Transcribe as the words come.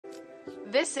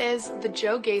This is The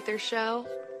Joe Gaither Show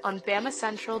on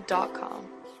BamaCentral.com.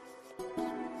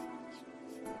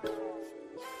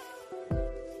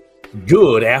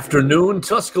 Good afternoon,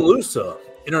 Tuscaloosa,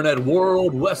 Internet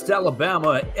World, West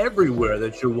Alabama, everywhere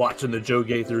that you're watching The Joe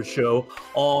Gaither Show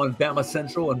on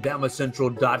BamaCentral and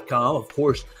BamaCentral.com. Of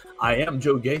course, I am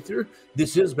Joe Gaither.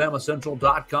 This is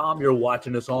BamaCentral.com. You're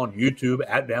watching us on YouTube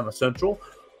at BamaCentral.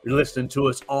 You're listening to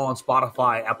us on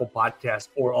Spotify, Apple Podcasts,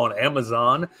 or on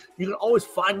Amazon. You can always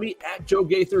find me at Joe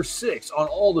Gaither 6 on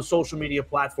all the social media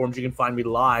platforms. You can find me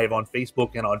live on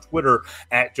Facebook and on Twitter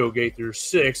at Joe Gaither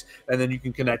 6. And then you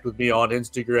can connect with me on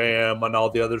Instagram and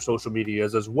all the other social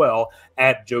medias as well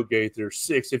at Joe Gaither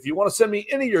 6. If you want to send me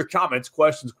any of your comments,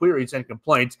 questions, queries, and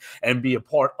complaints and be a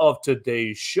part of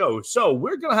today's show. So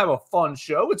we're going to have a fun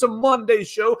show. It's a Monday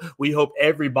show. We hope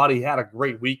everybody had a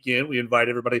great weekend. We invite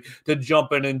everybody to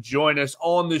jump in and join us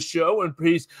on the show. And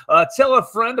please tell a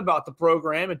friend about the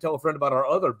program and tell a friend about our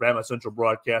other Bama Central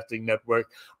Broadcasting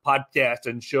Network podcast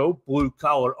and show, Blue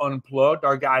Collar Unplugged.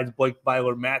 Our guys, Blake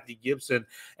Byler, Matthew Gibson,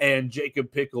 and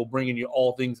Jacob Pickle, bringing you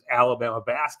all things Alabama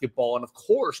basketball. And of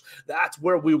course, that's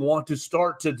where we want to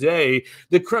start today.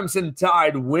 The Crimson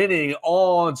Tide winning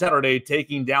on Saturday,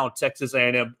 taking down Texas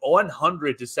A&M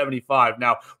 100-75.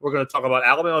 Now, we're going to talk about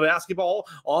Alabama basketball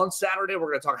on Saturday.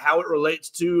 We're going to talk how it relates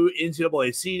to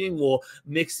NCAA seeding. We'll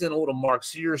mix in a little Mark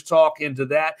Sears talk into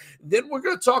that. Then we're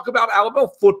going to talk about Alabama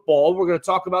football. We're going to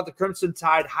talk about the Crimson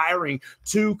Tide hiring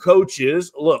two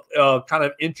coaches. Look, kind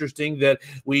of interesting that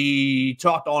we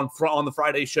talked on the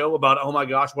Friday show about, oh my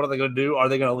gosh, what are they going to do? Are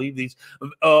they going to leave these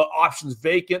options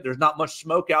vacant? There's not much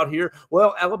smoke out here.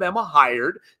 Well, Alabama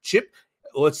hired Chip,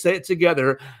 let's say it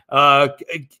together,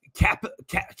 Kapilovic,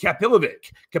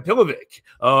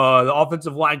 the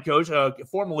offensive line coach,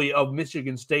 formerly of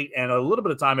Michigan State and a little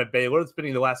bit of time at Baylor,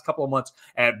 spending the last couple of months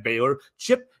at Baylor.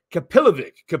 Chip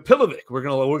Kapilovic. We're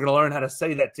gonna learn how to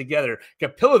say that together.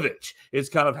 Kapilovic is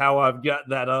kind of how I've got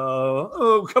that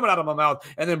coming out of my mouth.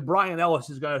 And then Brian Ellis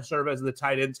is going to serve as the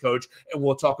tight ends coach, and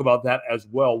we'll talk about that as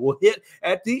well. We'll hit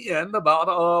at the end about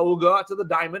we'll go out to the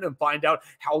diamond and find out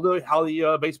how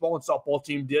the baseball and softball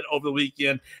team did over the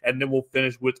weekend, and then we'll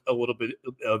finish with a little bit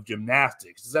of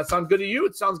gymnastics. Does that sound good to you?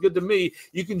 It sounds good to me.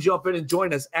 You can jump in and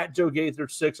join us at Joe Gaither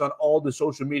 6 on all the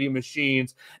social media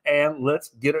machines, and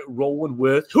let's get it rolling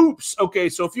with hoops. Okay,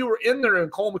 so if you were in there in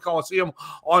Coleman Coliseum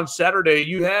on Saturday,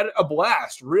 you had a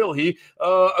blast, really.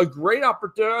 A great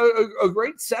opportunity, a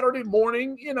great Saturday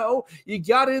morning. You know, you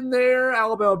got in there,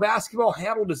 Alabama basketball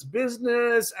handled its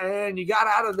business, and you got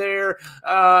out of there,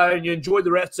 and you enjoyed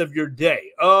the rest of your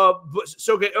day.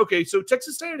 So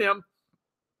Texas A&M,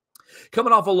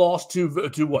 coming off a loss to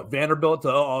what, Vanderbilt,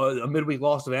 a midweek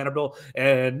loss to Vanderbilt,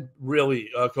 and really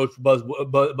Coach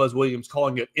Buzz Williams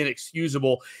calling it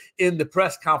inexcusable in the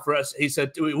press conference. He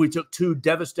said we took two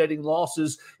devastating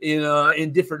losses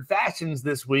in different fashions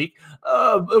this week.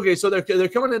 Okay, so they're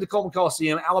coming into Coleman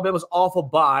Coliseum. Alabama's off a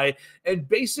bye, and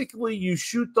basically you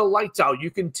shoot the lights out. You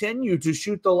continue to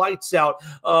shoot the lights out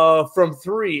from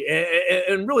three,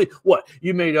 and really what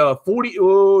you made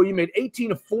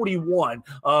 18 of 41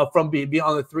 from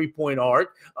beyond the three-point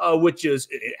arc, which is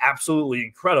absolutely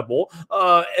incredible.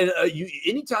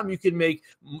 Anytime you can make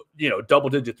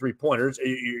double-digit three-pointers,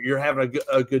 you're having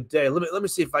a good day. Let me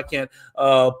see if I can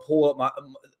pull up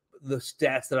the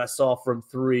stats that I saw from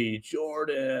three.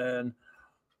 Jordan.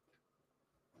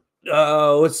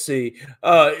 Let's see.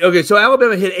 Okay, so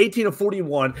Alabama hit 18 of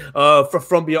 41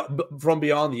 from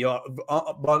beyond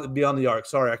the arc.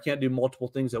 Sorry, I can't do multiple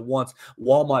things at once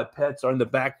while my pets are in the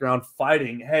background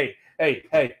fighting. Hey,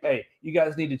 you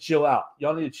guys need to chill out.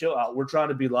 Y'all need to chill out. We're trying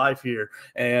to be live here,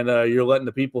 and you're letting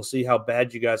the people see how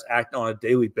bad you guys act on a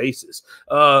daily basis.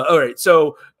 All right,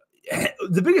 so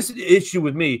the biggest issue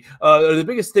with me, the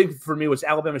biggest thing for me was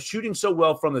Alabama shooting so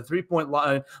well from the three-point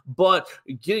line, but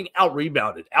getting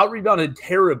out-rebounded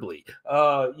terribly.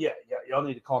 Y'all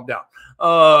need to calm down.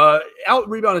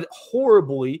 Out-rebounded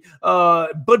horribly,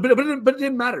 but it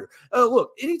didn't matter.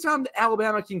 Look, anytime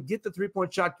Alabama can get the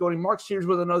three-point shot going, Mark Sears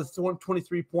with another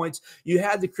 23 points. You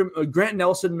had the Grant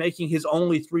Nelson making his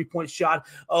only three-point shot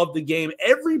of the game.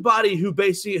 Everybody who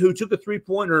took a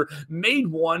three-pointer made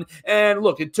one, and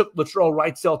look, it took Latrell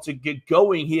Wrightsell to get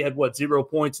going. He had 0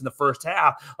 points in the first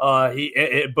half. But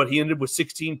he ended with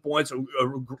 16 points.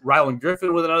 Rylan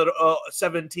Griffin with another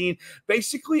 17.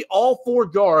 Basically, all four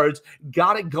guards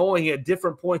got it going at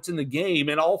different points in the game,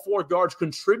 and all four guards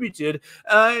contributed.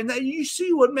 And you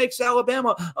see what makes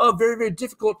Alabama very, very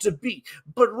difficult to beat.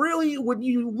 But really, when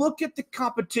you look at the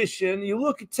competition, you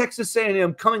look at Texas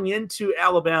A&M coming into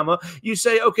Alabama, you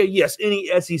say, okay, yes, any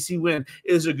SEC win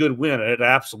is a good win. It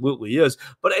absolutely is.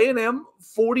 But A&M A&M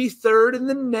 43rd in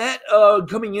the net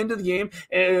coming into the game,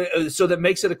 and so that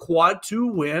makes it a quad 2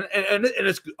 win. And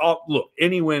it's look,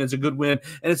 any win is a good win,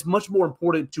 and it's much more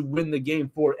important to win the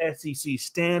game for SEC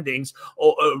standings,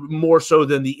 more so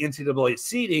than the NCAA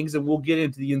seedings. And we'll get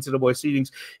into the NCAA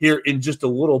seedings here in just a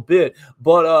little bit.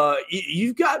 But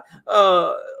you've got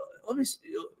let me see.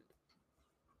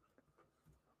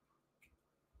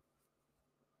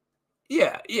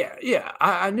 Yeah.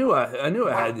 I knew I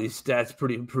had these stats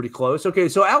pretty close. Okay,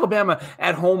 so Alabama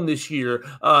at home this year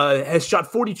has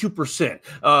shot 42%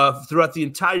 throughout the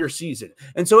entire season,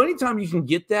 and so anytime you can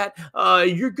get that,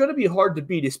 you're going to be hard to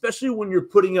beat, especially when you're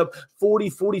putting up 40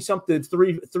 something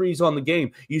threes on the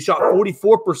game. You shot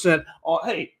 44%.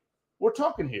 Hey, we're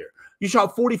talking here. You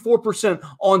shot 44%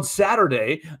 on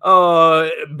Saturday,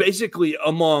 basically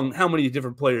among how many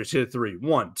different players hit a three?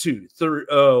 1, 2,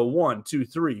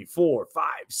 3, 4, 5,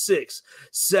 6,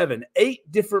 7,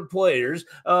 8 different players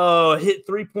hit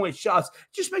 3-point shots.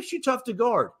 It just makes you tough to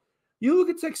guard. You look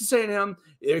at Texas A&M,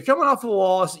 they're coming off a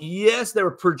loss. Yes, they were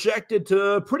projected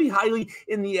to pretty highly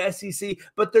in the SEC,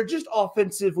 but they're just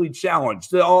offensively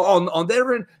challenged. On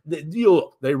their end,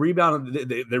 they rebounded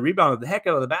the heck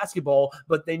out of the basketball,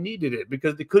 but they needed it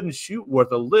because they couldn't shoot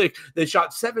worth a lick. They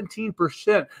shot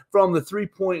 17% from the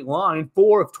 3-point line,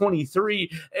 4 of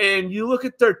 23. And you look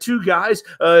at their two guys,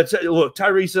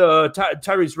 Tyrese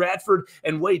Radford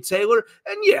and Wade Taylor,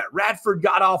 and yeah, Radford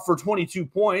got off for 22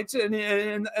 points, and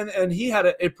he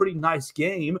had a pretty nice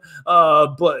game,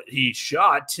 but he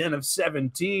shot 10 of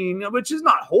 17, which is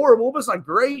not horrible, but it's not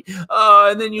great.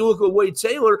 And then you look at Wade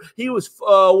Taylor, he was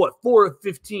 4 of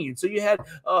 15. So you had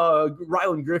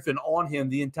Rylan Griffin on him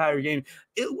the entire game.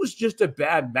 It was just a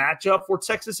bad matchup for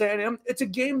Texas A&M. It's a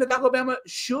game that Alabama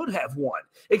should have won,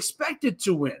 expected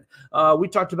to win. We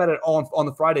talked about it on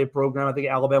the Friday program. I think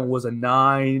Alabama was a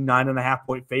 9.5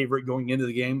 point favorite going into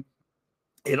the game.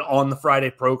 On the Friday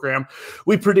program,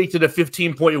 we predicted a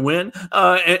 15-point win,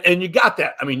 and you got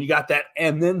that. I mean, you got that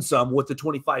and then some with the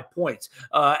 25 points.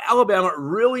 Alabama,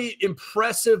 really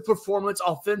impressive performance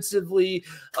offensively,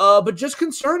 but just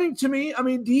concerning to me. I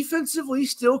mean, defensively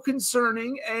still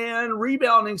concerning and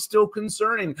rebounding still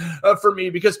concerning for me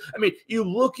because, I mean, you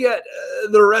look at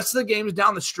the rest of the games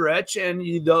down the stretch and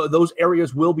those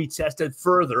areas will be tested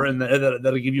further, and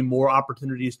that'll give you more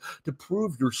opportunities to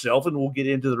prove yourself, and we'll get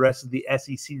into the rest of the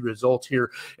SEC results here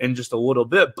in just a little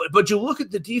bit. But you look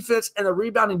at the defense and the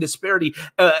rebounding disparity.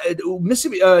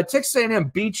 Texas A&M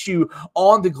beats you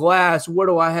on the glass. Where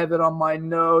do I have it on my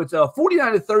notes?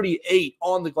 49-38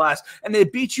 on the glass, and they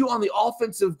beat you on the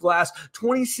offensive glass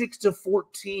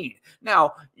 26-14.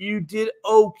 Now, you did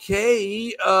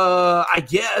okay. I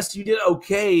guess you did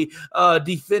okay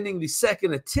defending the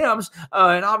second attempts,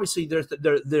 and obviously their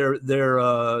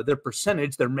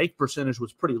percentage, their make percentage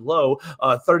was pretty low,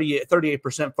 38%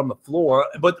 from the floor,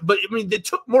 but I mean, they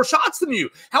took more shots than you.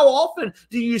 How often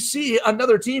do you see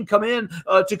another team come in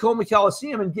to Coleman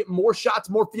Coliseum and get more shots,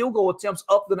 more field goal attempts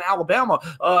up than Alabama?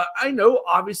 I know,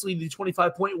 obviously, the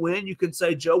 25-point win, you can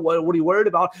say, Joe, what are you worried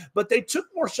about? But they took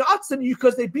more shots than you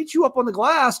because they beat you up on the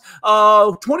glass.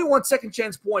 21 second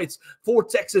chance points for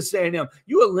Texas A&M.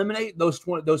 You eliminate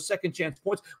those second chance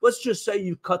points. Let's just say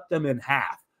you cut them in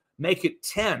half. Make it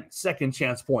 10 second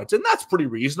chance points. And that's pretty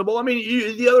reasonable. I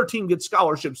mean, the other team gets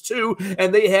scholarships too,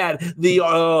 and they had the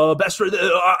best,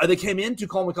 they came into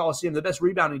Coleman Coliseum, the best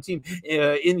rebounding team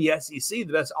in the SEC,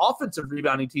 the best offensive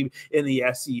rebounding team in the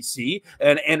SEC,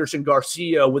 and Anderson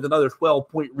Garcia with another 12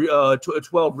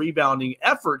 rebounding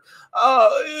effort.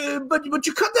 But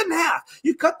you cut that in half.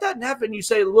 You cut that in half and you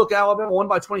say, look, Alabama won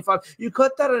by 25. You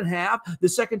cut that in half, the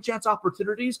second chance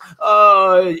opportunities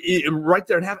right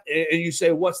there in half, and you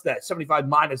say, what's that? 75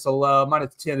 minus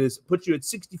 10 puts you at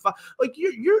 65. Like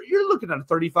you're looking at a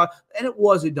 35, and it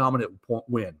was a dominant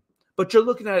win. But you're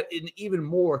looking at an even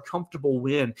more comfortable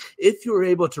win if you're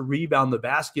able to rebound the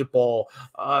basketball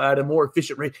at a more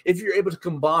efficient rate, if you're able to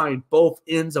combine both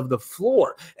ends of the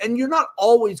floor. And you're not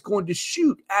always going to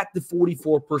shoot at the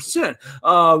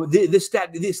 44%.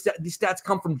 These stats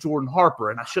come from Jordan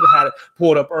Harper, and I should have had it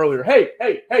pulled up earlier. Hey,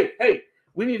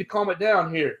 we need to calm it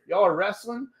down here. Y'all are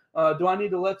wrestling. Do I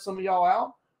need to let some of y'all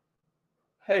out?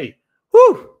 Hey,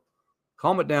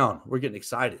 calm it down. We're getting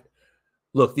excited.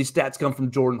 Look, these stats come from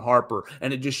Jordan Harper,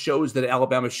 and it just shows that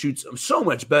Alabama shoots so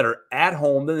much better at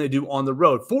home than they do on the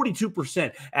road.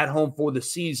 42% at home for the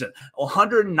season,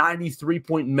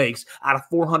 193-point makes out of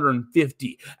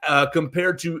 450.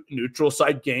 Compared to neutral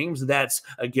site games, that's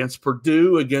against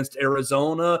Purdue, against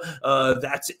Arizona,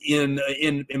 that's in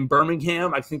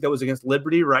Birmingham. I think that was against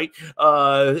Liberty, right?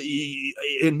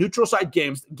 In neutral site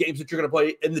games that you're going to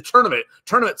play in the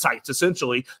tournament sites,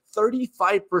 essentially,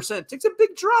 35% takes a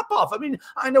big drop off. I mean,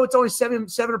 I know it's only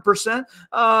 7%,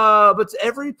 but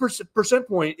every percent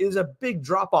point is a big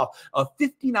drop off.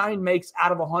 59 makes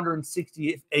out of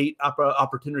 168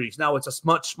 opportunities. Now it's a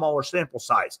much smaller sample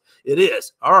size. It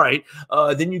is. All right.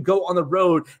 Then you go on the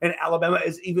road, and Alabama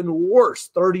is even worse,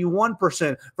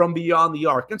 31% from beyond the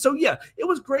arc. And so, yeah, it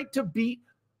was great to beat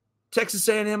Texas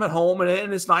A&M at home,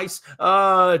 and it's nice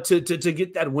to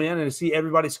get that win and to see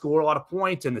everybody score a lot of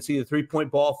points and to see the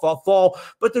three-point ball fall.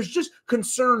 But there's just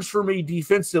concerns for me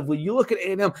defensively. You look at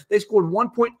A&M; they scored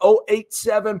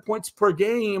 1.087 points per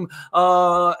game.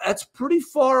 That's pretty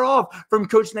far off from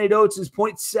Coach Nate Oates'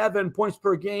 0.7 points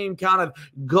per game kind of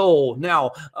goal.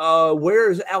 Now, where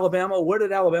is Alabama? Where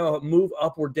did Alabama move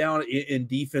up or down in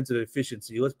defensive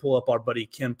efficiency? Let's pull up our buddy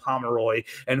Ken Pomeroy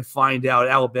and find out.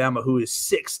 Alabama, who is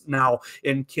sixth now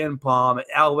in KenPom,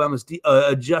 Alabama's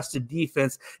adjusted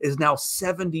defense is now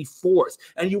 74th.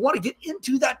 And you want to get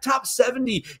into that top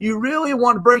 70. You really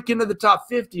want to break into the top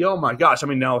 50. Oh my gosh. I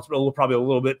mean, now it's probably a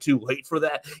little bit too late for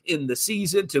that in the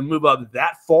season to move up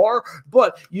that far.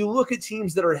 But you look at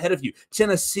teams that are ahead of you.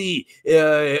 Tennessee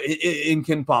in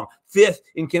KenPom, fifth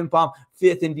in KenPom,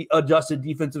 fifth in adjusted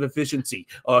defensive efficiency.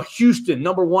 Houston,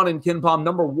 number one in KenPom,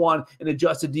 number one in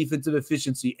adjusted defensive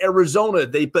efficiency. Arizona,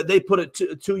 they put it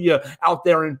to you out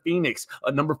there in Phoenix.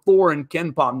 Number 4 in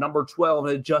KenPom, number 12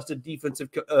 in adjusted defensive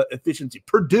efficiency.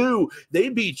 Purdue, they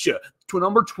beat you to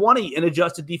number 20 in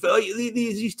adjusted defense.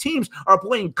 These teams are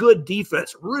playing good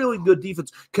defense, really good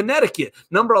defense. Connecticut,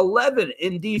 number 11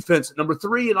 in defense, number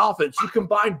 3 in offense. You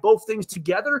combine both things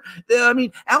together, I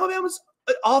mean, Alabama's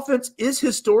offense is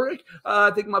historic.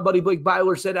 I think my buddy Blake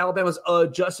Byler said Alabama's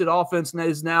adjusted offense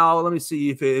is now, let me see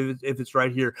if it's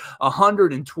right here,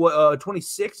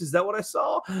 126. Is that what I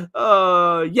saw?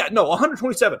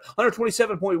 127,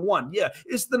 127.1. Yeah,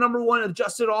 it's the number one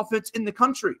adjusted offense in the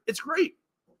country. It's great.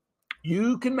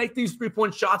 You can make these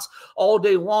three-point shots all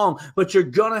day long, but you're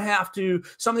going to have to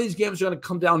 – some of these games are going to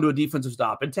come down to a defensive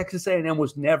stop, and Texas A&M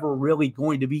was never really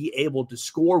going to be able to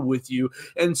score with you.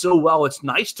 And so while it's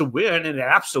nice to win, and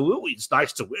absolutely it's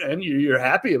nice to win, you're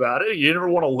happy about it, you never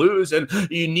want to lose, and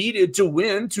you needed to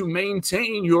win to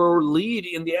maintain your lead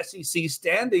in the SEC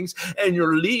standings, and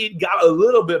your lead got a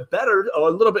little bit better, or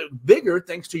a little bit bigger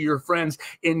thanks to your friends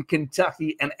in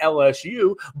Kentucky and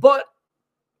LSU. But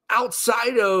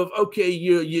outside of, okay,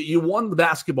 you won the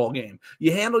basketball game,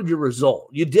 you handled your result,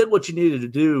 you did what you needed to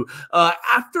do.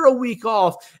 After a week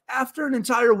off, after an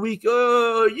entire week,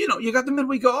 you got the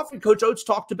midweek off, and Coach Oates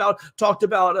talked about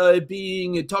it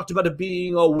being,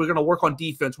 oh, we're going to work on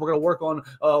defense, we're going to work on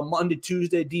Monday,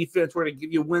 Tuesday defense, we're going to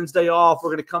give you Wednesday off, we're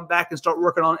going to come back and start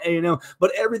working on A&M,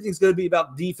 but everything's going to be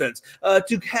about defense.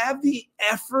 To have the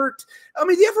effort, I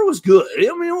mean, the effort was good. I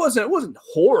mean, it wasn't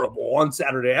horrible on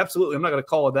Saturday. Absolutely, I'm not going to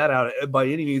call it that out by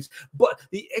any means, but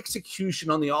the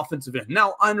execution on the offensive end.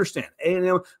 Now, I understand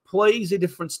A&M plays a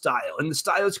different style, and the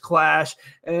styles clash,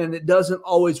 and it doesn't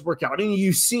always work out. I mean,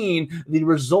 you've seen the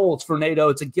results for Nate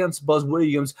Oates against Buzz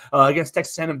Williams, against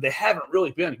Texas A&M. They haven't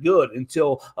really been good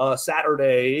until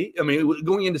Saturday. I mean,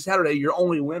 going into Saturday, your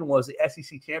only win was the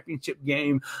SEC championship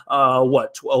game,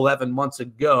 11 months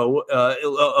ago,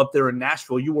 up there in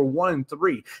Nashville. You were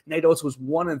 1-3. Nate Oates was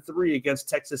 1-3 against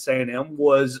Texas A&M.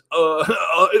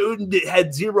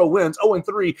 Had 0 wins,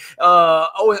 0-3,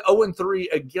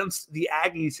 0-3 against the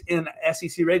Aggies in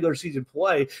SEC regular season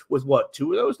play, with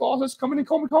 2 of those losses coming in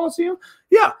Coleman Coliseum.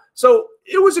 Yeah, so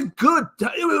it was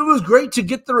great to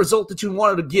get the result that you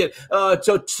wanted to get,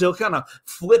 to kind of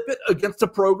flip it against a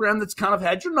program that's kind of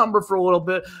had your number for a little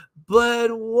bit.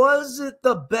 But was it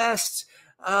the best?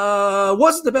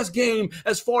 Wasn't the best game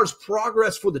as far as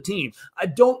progress for the team? I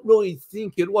don't really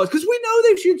think it was, because we know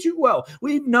they shoot well.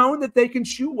 We've known that they can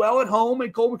shoot well at home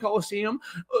at Coleman Coliseum.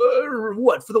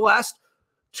 For the last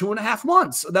 2.5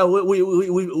 months that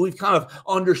we've kind of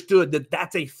understood that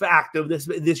that's a fact of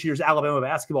this year's Alabama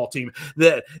basketball team,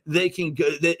 that they can go,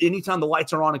 that anytime the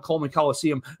lights are on in Coleman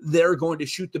Coliseum, they're going to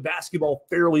shoot the basketball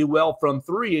fairly well from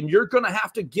three, and you're going to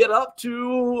have to get up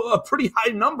to a pretty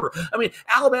high number. I mean,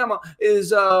 Alabama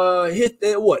is hit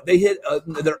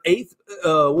their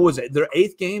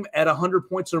eighth game at 100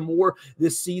 points or more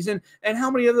this season, and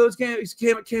how many of those games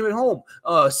came at home?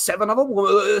 7 of them.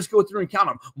 Let's go through and count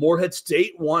them. Morehead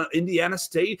State, 1, Indiana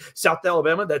State, South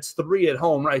Alabama, that's 3 at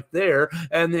home right there.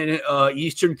 And then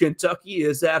Eastern Kentucky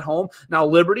is at home. Now,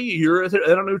 Liberty, you're at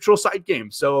a neutral site game.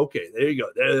 So, okay, there you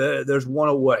go. There's 1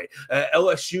 away.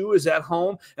 LSU is at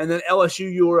home. And then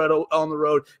LSU, you were on the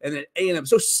road. And then A&M.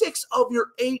 So 6 of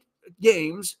your 8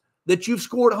 games that you've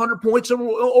scored 100 points or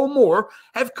more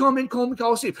have come in Coleman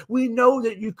Coliseum. We know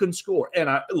that you can score. And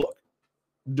look,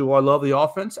 do I love the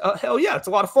offense? Hell yeah, it's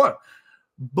a lot of fun.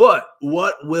 But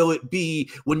what will it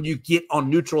be when you get on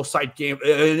neutral site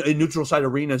neutral site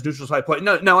arenas, neutral site play?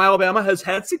 Now Alabama has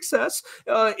had success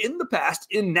in the past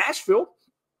in Nashville.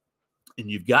 And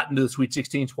you've gotten to the Sweet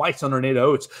 16 twice under Nate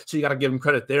Oates, so you got to give him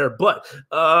credit there. But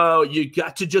you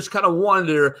got to just kind of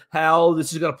wonder how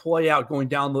this is going to play out going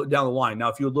down the line. Now,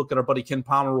 if you look at our buddy Ken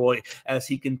Pomeroy as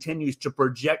he continues to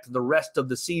project the rest of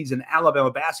the season, Alabama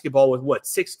basketball with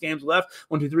 6 games left,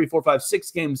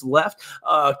 6 games left.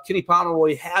 Kenny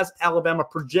Pomeroy has Alabama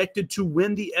projected to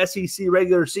win the SEC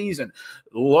regular season,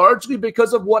 largely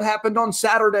because of what happened on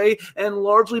Saturday and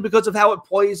largely because of how it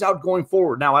plays out going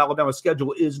forward. Now, Alabama's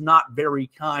schedule is not very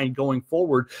kind going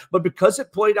forward, but because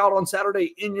it played out on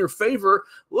Saturday in your favor,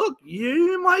 look,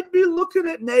 you might be looking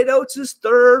at Nate Oates'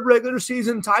 3rd regular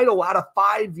season title out of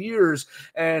 5 years.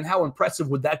 And how impressive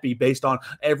would that be based on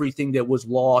everything that was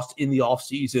lost in the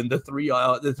offseason,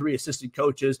 the three assistant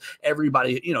coaches,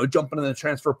 everybody, jumping in the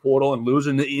transfer portal and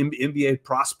losing the NBA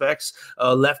prospects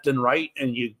left and right.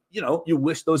 And you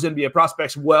wish those NBA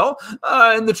prospects well,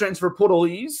 and the transfer portal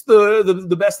is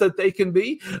the best that they can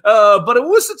be. But it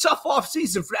was a tough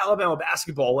offseason for Alabama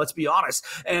basketball, let's be honest.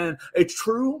 And a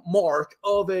true mark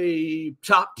of a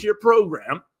top-tier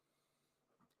program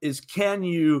is, can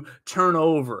you turn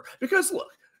over? Because, look,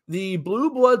 the blue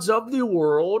bloods of the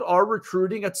world are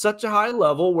recruiting at such a high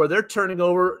level where they're turning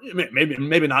over,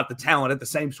 maybe not the talent at the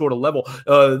same sort of level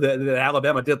that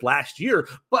Alabama did last year,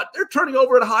 but they're turning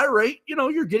over at a high rate.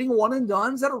 You're getting one and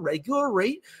dones at a regular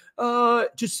rate. To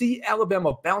see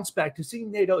Alabama bounce back, to see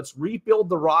Nate Oates rebuild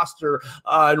the roster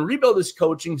and rebuild his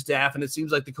coaching staff, and it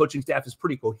seems like the coaching staff is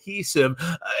pretty cohesive.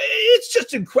 It's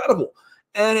just incredible.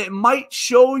 And it might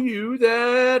show you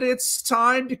that it's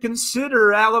time to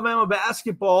consider Alabama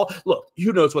basketball. Look,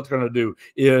 who knows what they're going to do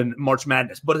in March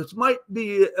Madness, but it might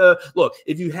be, look,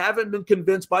 if you haven't been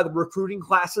convinced by the recruiting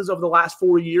classes of the last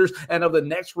 4 years and of the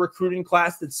next recruiting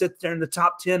class that sits there in the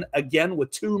top 10 again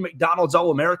with 2 McDonald's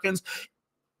All-Americans,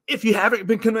 if you haven't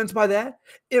been convinced by that,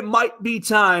 it might be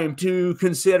time to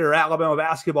consider Alabama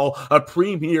basketball a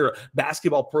premier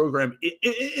basketball program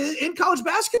in college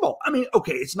basketball. I mean,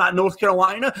 okay, it's not North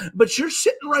Carolina, but you're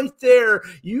sitting right there.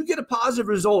 You get a positive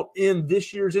result in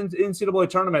this year's NCAA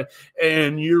tournament,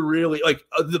 and you're really, like,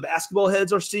 the basketball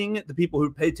heads are seeing it. The people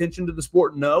who pay attention to the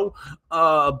sport know,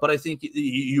 but I think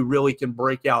you really can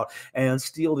break out and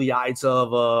steal the eyes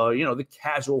of, the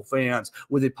casual fans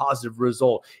with a positive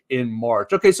result in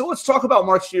March. Okay, so let's talk about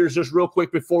Mark Sears just real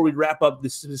quick before we wrap up the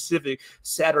specific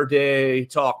Saturday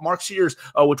talk. Mark Sears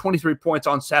with 23 points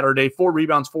on Saturday, 4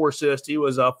 rebounds, 4 assists. He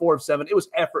was 4 of 7. It was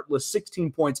effortless,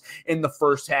 16 points in the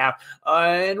first half.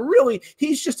 And really,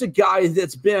 he's just a guy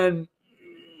that's been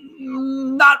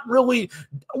not really,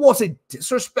 I won't say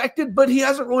disrespected, but he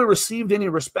hasn't really received any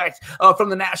respect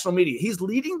from the national media. He's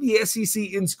leading the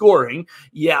SEC in scoring.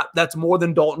 Yeah, that's more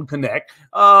than Dalton Connect.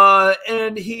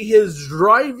 And he is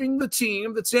driving the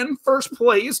team that's in first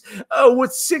place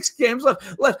with 6 games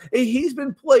left. He's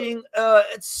been playing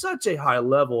at such a high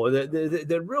level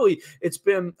that really it's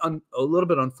been a little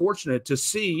bit unfortunate to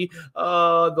see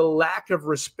the lack of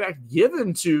respect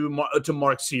given to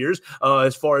Mark Sears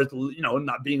as far as,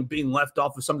 not being left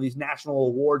off of some of these national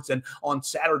awards. And on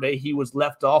Saturday, he was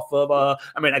left off of,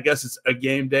 I guess it's a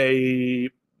game day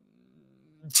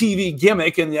TV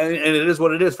gimmick, and it is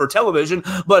what it is for television.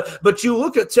 But you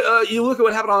look at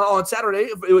what happened on Saturday.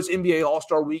 It was NBA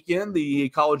All-Star Weekend. The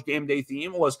college game day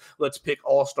theme was let's pick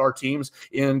all-star teams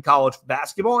in college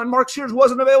basketball, and Mark Sears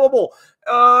wasn't available,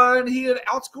 and he had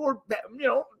outscored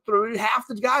through half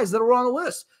the guys that were on the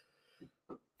list.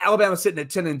 Alabama sitting at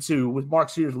 10-2 with Mark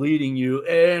Sears leading you,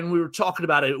 and we were talking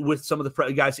about it with some of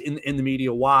the guys in the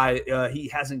media, why he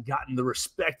hasn't gotten the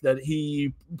respect that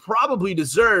he probably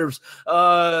deserves.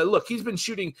 Look, he's been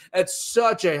shooting at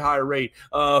such a high rate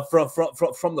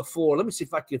from the floor. Let me see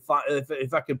if I can find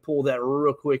if I can pull that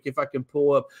real quick. If I can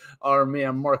pull up our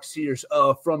man Mark Sears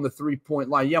from the 3-point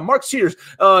line. Yeah, Mark Sears,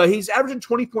 he's averaging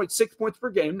 20.6 points per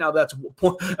game. Now that's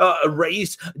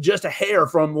raised just a hair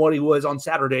from what he was on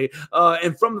Saturday,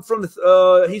 and from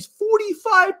the he's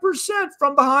 45%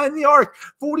 from behind the arc.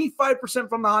 45%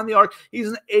 from behind the arc. He's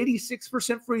an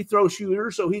 86% free throw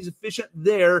shooter, so he's efficient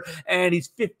there, and he's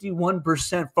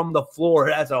 51% from the floor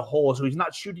as a whole. So he's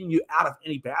not shooting you out of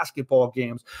any basketball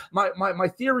games. My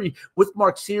theory with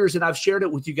Mark Sears, and I've shared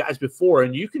it with you guys before,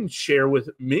 and you can share with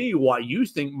me why you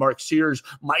think Mark Sears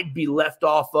might be left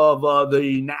off of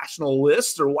the national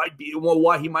list, or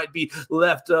why he might be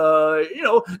left,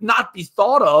 not be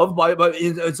thought of by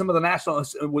in some of the national,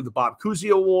 with the Bob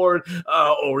Cousy Award,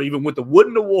 or even with the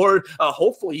Wooden Award.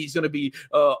 Hopefully he's going to be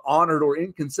honored or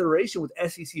in consideration with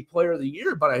SEC Player of the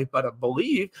Year. But I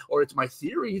believe, or it's my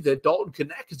theory, that Dalton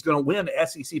Knecht is going to win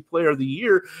SEC Player of the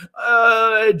Year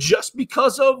just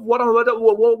because of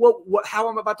how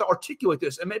I'm about to articulate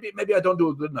this. And maybe I don't do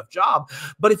a good enough job.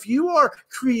 But if you are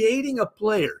creating a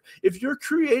player, if you're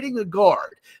creating a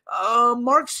guard,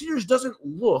 Mark Sears doesn't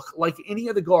look like any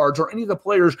of the guards or any of the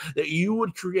players that you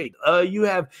would create. You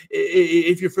have,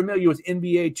 if you're familiar with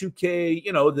NBA 2K,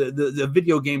 the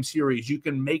video game series, you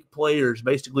can make players,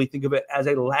 basically think of it as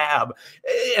a lab.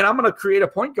 And I'm going to create a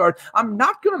point guard. I'm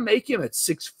not going to make him at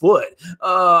 6 foot.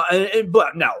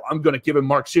 But now I'm going to give him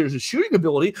Mark Sears' shooting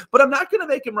ability, but I'm not going to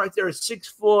make him right there at 6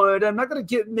 foot. I'm not going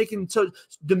to make him so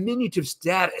diminutive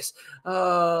status.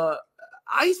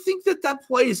 I think that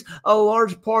plays a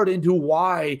large part into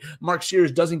why Mark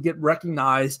Sears doesn't get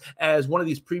recognized as one of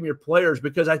these premier players,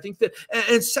 because I think that,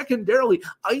 and secondarily,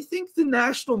 I think the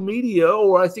national media,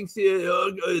 or I think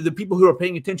the people who are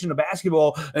paying attention to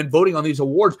basketball and voting on these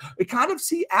awards, they kind of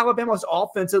see Alabama's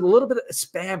offense a little bit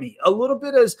spammy, a little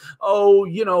bit as,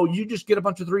 you just get a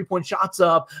bunch of 3-point shots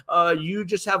up, you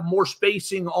just have more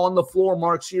spacing on the floor,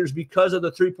 Mark Sears, because of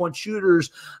the 3-point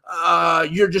shooters.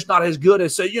 You're just not as good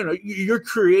as, you're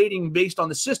creating based on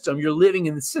the system. You're living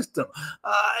in the system.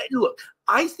 Look,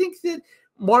 I think that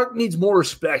Mark needs more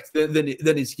respect than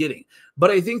he's getting. But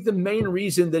I think the main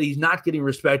reason that he's not getting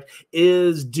respect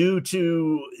is due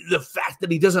to the fact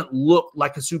that he doesn't look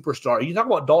like a superstar. You talk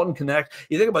about Dalton Knecht,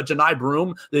 you think about Janai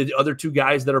Broome, the other two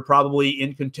guys that are probably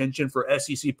in contention for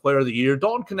SEC Player of the Year.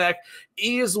 Dalton Knecht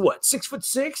is what,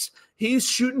 6'6"? He's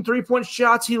shooting 3-point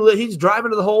shots. He's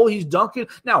driving to the hole. He's dunking.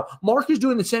 Now, Mark is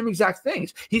doing the same exact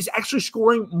things. He's actually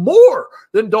scoring more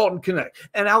than Dalton Knecht.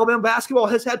 And Alabama basketball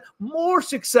has had more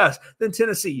success than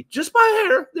Tennessee, just by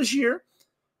hair this year.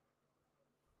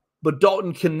 But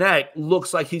Dalton Knecht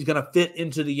looks like he's going to fit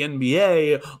into the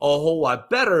NBA a whole lot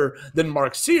better than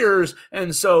Mark Sears.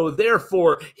 And so,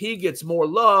 therefore, he gets more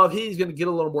love. He's going to get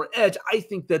a little more edge. I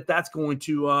think that that's going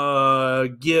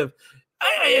to give –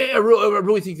 I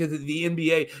really think that the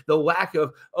NBA, the lack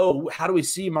of, how do we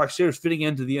see Mark Sears fitting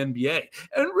into the NBA?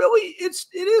 And really, it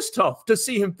is tough to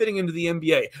see him fitting into the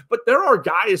NBA. But there are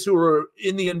guys who are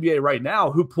in the NBA right now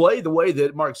who play the way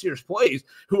that Mark Sears plays,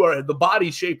 who are the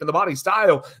body shape and the body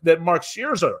style that Mark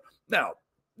Sears are. Now,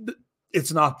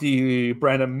 it's not the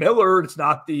Brandon Miller. It's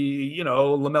not the,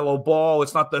 LaMelo Ball.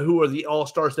 It's not who are the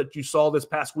all-stars that you saw this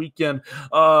past weekend.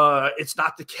 It's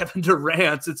not the Kevin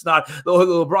Durant's. It's not the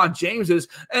LeBron Jameses.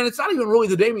 And it's not even really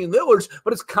the Damian Lillards,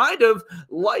 but it's kind of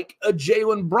like a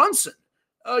Jalen Brunson.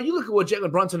 You look at what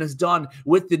Jalen Brunson has done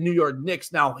with the New York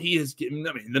Knicks. Now,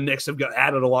 the Knicks have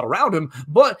added a lot around him,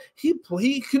 but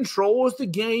he controls the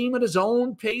game at his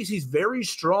own pace. He's very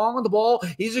strong on the ball.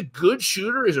 He's a good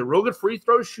shooter. He's a real good free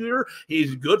throw shooter.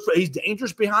 He's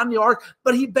dangerous behind the arc,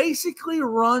 but he basically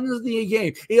runs the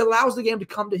game. He allows the game to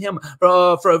come to him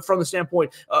from the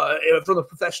standpoint, from the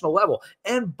professional level.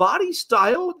 And body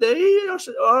style,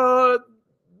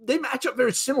 they match up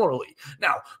very similarly.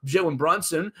 Now, Jalen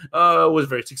Brunson was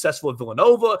very successful at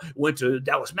Villanova, went to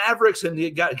Dallas Mavericks, and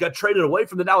he got traded away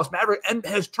from the Dallas Mavericks and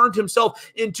has turned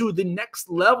himself into the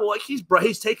next level. Like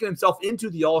he's taken himself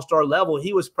into the all-star level.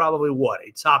 He was probably,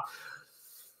 a top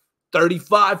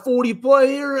 35, 40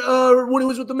 player when he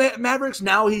was with the Mavericks.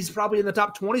 Now he's probably in the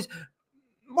top 20s.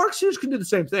 Mark Sears can do the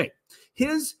same thing.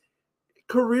 His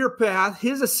career path,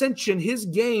 his ascension, his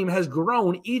game has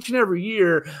grown each and every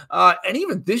year. And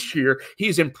even this year,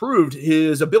 he's improved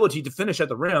his ability to finish at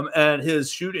the rim, and his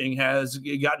shooting has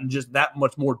gotten just that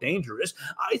much more dangerous.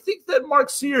 I think that Mark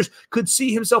Sears could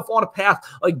see himself on a path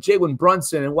like Jalen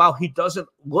Brunson. And while he doesn't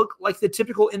look like the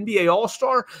typical NBA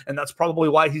All-Star, and that's probably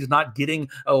why he's not getting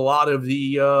a lot of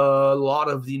the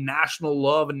national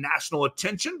love and national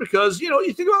attention, because, you know,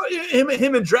 you think about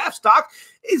him in draft stock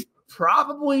is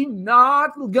probably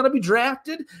not going to be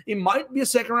drafted. He might be a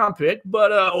second-round pick, but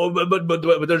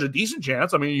there's a decent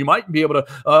chance. I mean, you might be able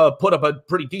to put up a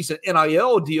pretty decent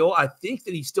NIL deal. I think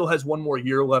that he still has one more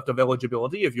year left of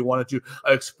eligibility if you wanted to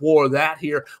explore that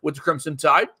here with the Crimson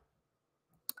Tide.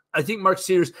 I think Mark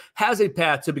Sears has a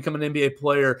path to become an NBA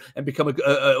player and become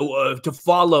to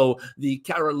follow the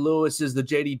Kyra Lewises, the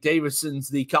J.D. Davisons,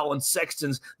 the Colin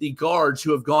Sextons, the guards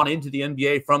who have gone into the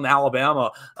NBA from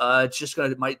Alabama. It's just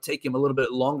it might take him a little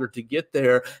bit longer to get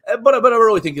there, but I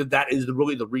really think that is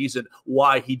really the reason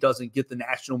why he doesn't get the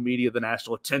national media, the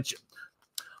national attention.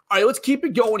 All right, let's keep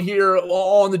it going here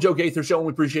on the Joe Gaither Show. And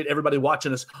we appreciate everybody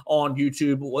watching us on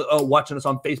YouTube, watching us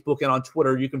on Facebook and on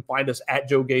Twitter. You can find us at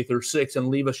Joe Gaither 6 and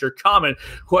leave us your comment,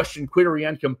 question, query,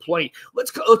 and complaint.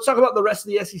 Let's talk about the rest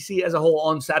of the SEC as a whole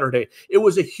on Saturday. It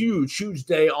was a huge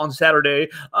day on Saturday.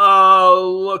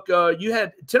 Look, you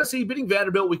had Tennessee beating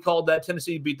Vanderbilt. We called that.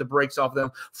 Tennessee beat the brakes off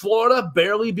them. Florida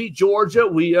barely beat Georgia.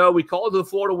 We called the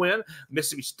Florida win.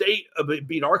 Mississippi State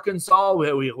beat Arkansas.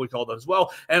 We called that as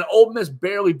well. And Ole Miss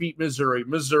barely beat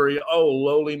Missouri. Oh,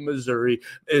 lowly Missouri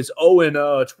is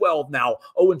 0-12 now.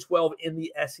 0-12 in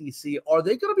the SEC. Are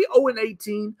they going to be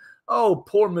 0-18? Oh,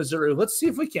 poor Missouri. Let's see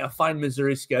if we can't find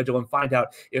Missouri's schedule and find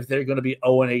out if they're going to be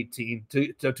 0-18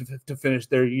 to finish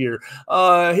their year.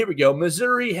 Here we go.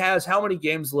 Missouri has how many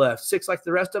games left? 6 like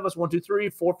the rest of us? 1, 2, 3,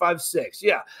 4, 5, 6.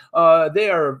 Yeah. They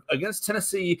are against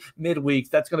Tennessee midweek.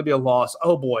 That's going to be a loss.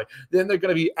 Oh, boy. Then they're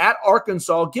going to be at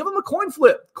Arkansas. Give them a coin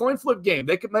flip game.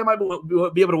 They might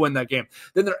be able to win that game.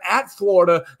 Then they're at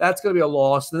Florida. That's going to be a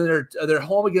loss. Then they're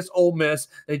home against Ole Miss.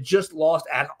 They just lost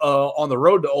on the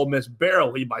road to Ole Miss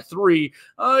barely by 3.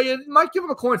 You might give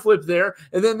them a coin flip there.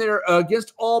 And then they're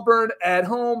against Auburn at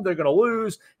home. They're going to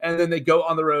lose. And then they go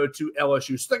on the road to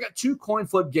LSU. So they got 2 coin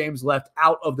flip games left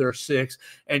out of their 6.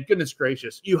 And goodness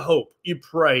gracious, you hope, you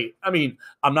pray. I mean,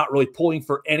 I'm not really pulling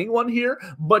for anyone here,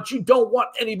 but you don't want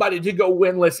anybody to go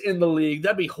winless in the league.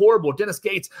 That'd be horrible. Dennis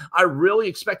Gates, I really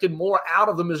expected more out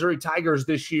of the Missouri Tigers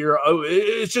this year. Oh,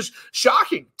 it's just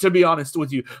shocking, to be honest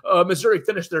with you. Missouri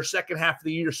finished their second half of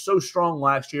the year so strong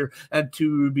last year, and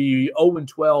to be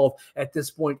 0-12 at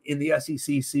this point in the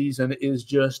SEC season is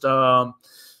just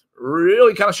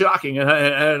really kind of shocking, and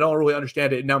I don't really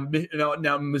understand it. Now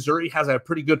Missouri has a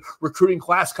pretty good recruiting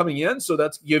class coming in, so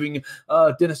that's giving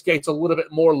Dennis Gates a little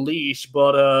bit more leash,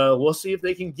 but we'll see if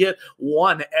they can get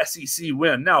one SEC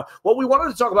win. Now, what we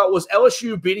wanted to talk about was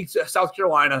LSU beating South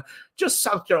Carolina, just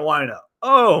South Carolina.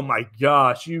 Oh, my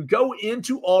gosh. You go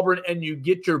into Auburn and you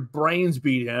get your brains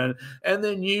beat in, and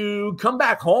then you come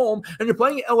back home and you're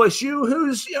playing LSU,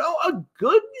 who's, a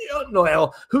good,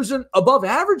 who's an above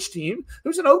average team,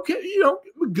 who's an okay,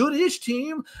 goodish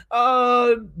team,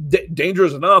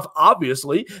 dangerous enough,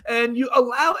 obviously, and you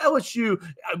allow LSU,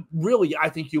 really, I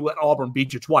think you let Auburn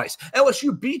beat you twice.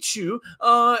 LSU beats you,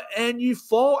 and you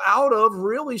fall out of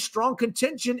really strong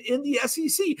contention in the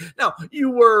SEC. Now, you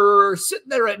were sitting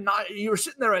there at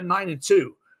 9-2,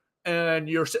 and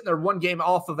you're sitting there one game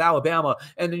off of Alabama,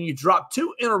 and then you drop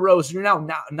 2 in a row, so you're now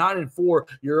 9-4.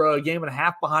 You're a game and a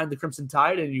half behind the Crimson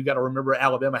Tide, and you got to remember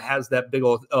Alabama has that big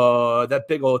old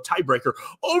tiebreaker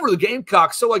over the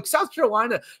Gamecocks. So, like, South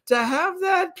Carolina to have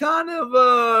that kind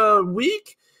of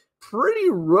week. Pretty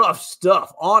rough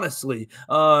stuff, honestly,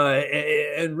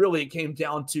 and really it came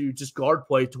down to just guard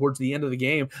play towards the end of the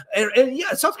game. And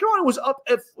yeah, South Carolina was up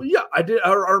at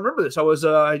I remember this.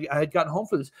 I had gotten home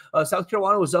for this. South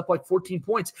Carolina was up like 14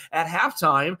 points at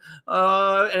halftime,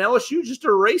 and LSU just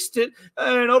erased it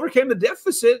and overcame the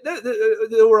deficit.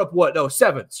 They were up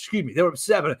 7? Excuse me, they were up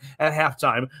 7 at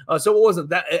halftime. So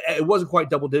it wasn't quite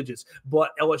double digits,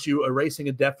 but LSU erasing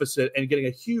a deficit and getting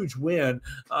a huge win,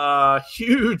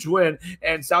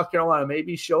 and South Carolina may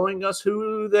be showing us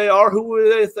who they are, who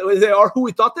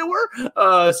we thought they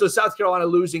were. So South Carolina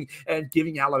losing and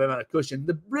giving Alabama a cushion.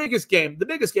 The biggest game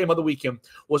of the weekend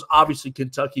was obviously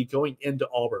Kentucky going into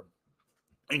Auburn.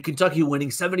 And Kentucky winning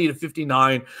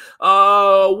 70-59.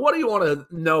 What do you want to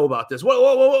know about this?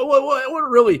 What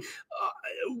really?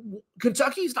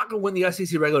 Kentucky's not going to win the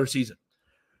SEC regular season.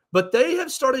 But they have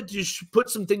started to put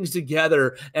some things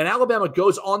together, and Alabama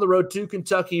goes on the road to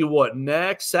Kentucky,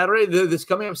 next Saturday? This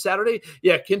coming up Saturday?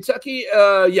 Yeah, Kentucky,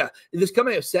 this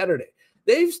coming up Saturday.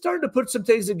 they've started to put some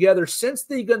things together since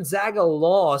the Gonzaga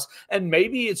loss, and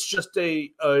maybe it's just a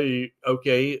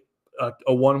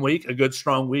 1 week, a good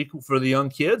strong week for the young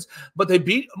kids, but they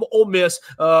beat Ole Miss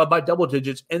by double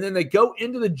digits, and then they go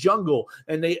into the jungle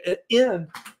and they end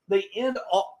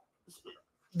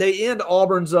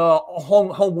Auburn's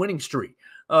home winning streak.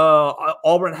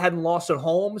 Auburn hadn't lost at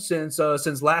home since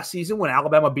last season when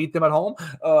Alabama beat them at home.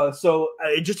 So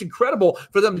just incredible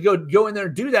for them to go in there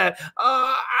and do that.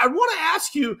 I want to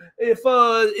ask you if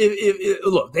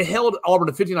look, they held Auburn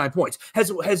to 59 points.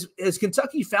 Has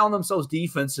Kentucky found themselves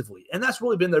defensively? And that's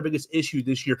really been their biggest issue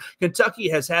this year. Kentucky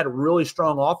has had a really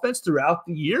strong offense throughout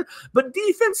the year, but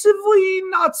defensively,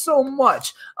 not so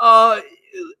much.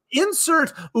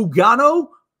 Insert Ugano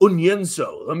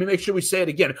Onyenso. Let me make sure we say it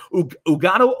again.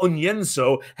 Ugano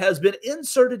Onyenso has been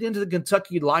inserted into the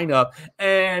Kentucky lineup,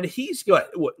 and he's got,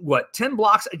 10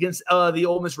 blocks against the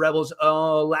Ole Miss Rebels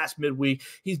last midweek.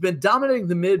 He's been dominating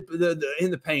in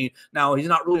the paint. Now, he's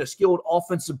not really a skilled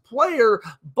offensive player,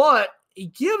 but he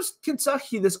gives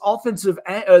Kentucky this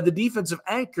the defensive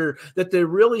anchor that they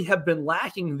really have been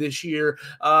lacking this year.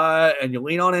 And you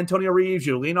lean on Antonio Reeves,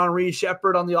 you lean on Reed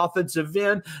Shepherd on the offensive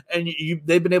end, and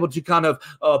they've been able to kind of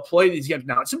play these games.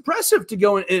 Now, it's impressive to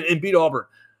go and beat Auburn.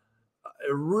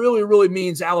 It really, really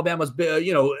means Alabama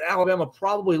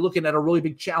probably looking at a really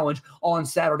big challenge on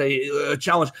Saturday. A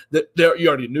challenge that you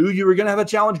already knew you were going to have a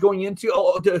challenge going into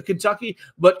Kentucky,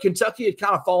 but Kentucky had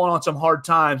kind of fallen on some hard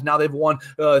times. Now they've won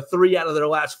 3 out of their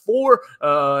last 4.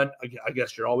 I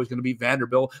guess you're always going to beat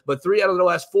Vanderbilt, but 3 out of their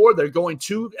last 4. They're going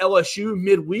to LSU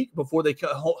midweek before they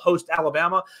host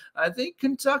Alabama. I think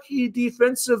Kentucky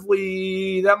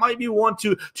defensively, that might be one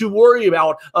to worry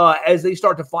about as they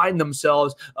start to find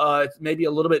themselves. Maybe a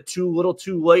little bit too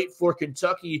late for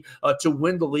Kentucky to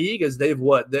win the league, as they're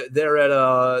at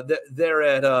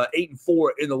 8-4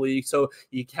 in the league. So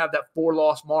you have that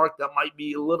 4-loss mark. That might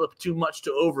be a little too much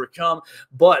to overcome.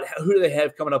 But who do they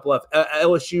have coming up left?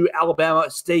 LSU, Alabama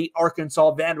State,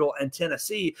 Arkansas, Vanderbilt, and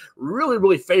Tennessee. Really,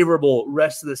 really favorable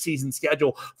rest of the season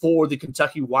schedule for the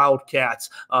Kentucky Wildcats,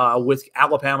 with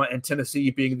Alabama and Tennessee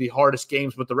being the hardest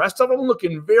games, but the rest of them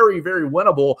looking very, very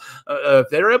winnable. If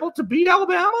they're able to beat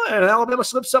Alabama and Alabama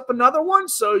slips up another one,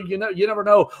 so you never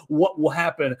know what will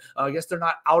happen. I guess they're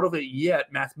not out of it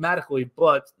yet mathematically,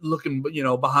 but looking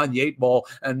behind the 8 ball,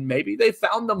 and maybe they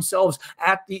found themselves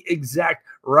at the exact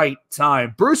right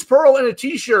time. Bruce Pearl in a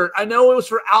T-shirt. I know it was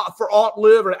for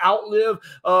outlive,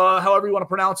 however you want to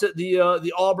pronounce it.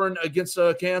 The Auburn against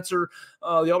cancer,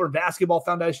 the Auburn Basketball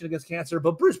Foundation against cancer.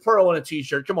 But Bruce Pearl in a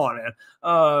T-shirt. Come on, man.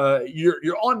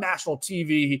 You're on national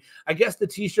TV. I guess the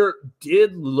T-shirt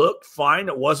did look fine.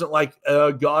 It wasn't like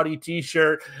a gaudy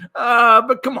T-shirt,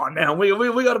 but come on now. We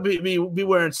got to be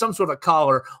wearing some sort of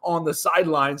collar on the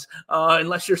sidelines,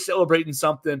 unless you're celebrating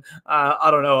something. I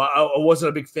don't know. I wasn't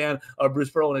a big fan of Bruce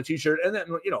Pearl in a T-shirt, and then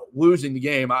losing the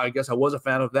game. I guess I was a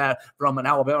fan of that from an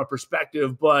Alabama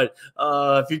perspective. But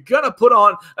if you're gonna put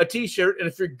on a T-shirt, and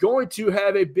if you're going to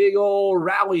have a big old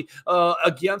rally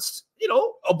against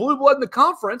a blue blood in the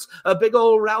conference, a big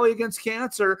old rally against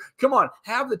cancer. Come on,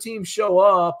 have the team show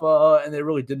up, and they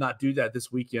really did not do that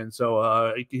this weekend.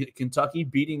 So Kentucky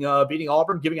beating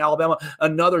Auburn, giving Alabama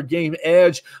another game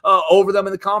edge over them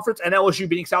in the conference, and LSU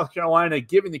beating South Carolina,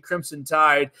 giving the Crimson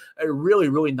Tide a really,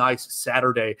 really nice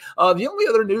Saturday. The only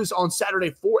other news on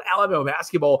Saturday for Alabama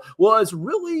basketball was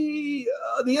really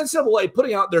the NCAA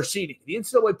putting out their seeding. The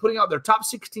NCAA putting out their top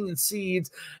 16 seeds,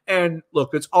 and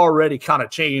look, it's already kind of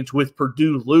changed with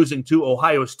Purdue losing to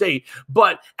Ohio State,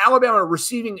 but Alabama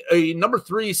receiving a number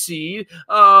 3 seed.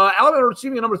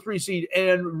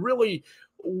 And really,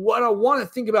 what I want to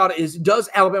think about is, does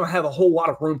Alabama have a whole lot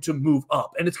of room to move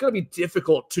up? And it's going to be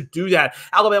difficult to do that.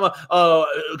 Alabama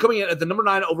coming in at the number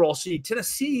 9 overall seed,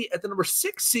 Tennessee at the number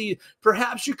 6 seed.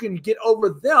 Perhaps you can get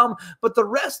over them, but the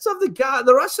rest of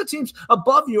the teams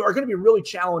above you are going to be really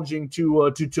challenging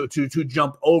to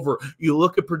jump over. You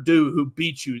look at Purdue, who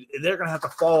beat you; they're going to have to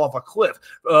fall off a cliff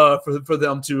for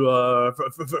them to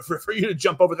for you to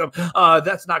jump over them.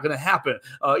 That's not going to happen.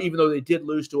 Even though they did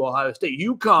lose to Ohio State,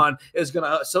 UConn is going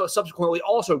to subsequently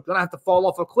also going to have to fall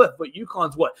off a cliff. But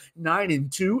UConn's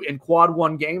 9-2 in quad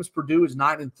 1 games. Purdue is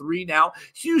 9-3 now.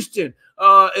 Houston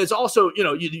is also,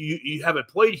 you haven't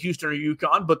played Houston or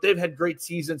UConn, but they've had great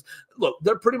seasons. Look,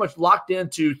 they're pretty much locked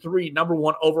into 3 number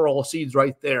 1 overall seeds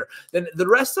right there. Then the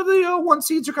rest of the 1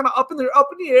 seeds are kind of up in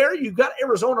the air. You've got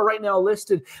Arizona right now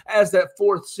listed as that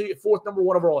fourth number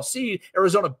 1 overall seed.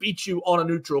 Arizona beat you on a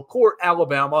neutral court.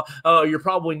 Alabama, you're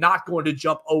probably not going to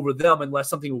jump over them unless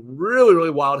something really, really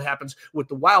wild happens with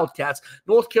the Wildcats.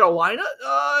 North Carolina,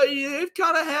 they've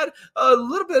kind of had a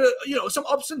little bit of some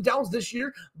ups and downs this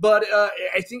year, but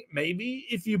I think maybe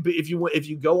if you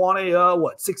go on a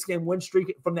 6-game win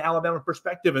streak from the Alabama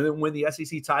perspective and then win the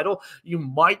SEC title, you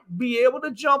might be able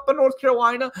to jump in North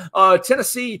Carolina.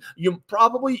 Tennessee,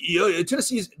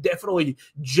 Tennessee is definitely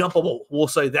jumpable. We'll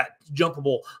say that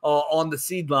jumpable on the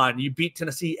seed line. You beat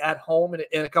Tennessee at home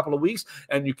in a couple of weeks,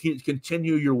 and you can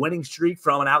continue your winning streak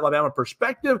from an Alabama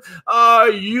perspective.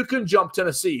 You can jump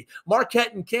Tennessee.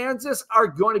 Marquette and Kansas are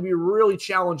going to be really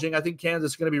challenging. I think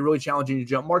Kansas is going to be really challenging to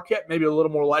jump. Marquette maybe a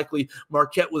little more likely.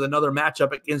 Marquette with another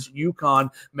matchup against UConn,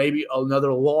 maybe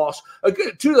another loss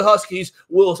to the Huskies.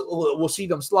 We'll see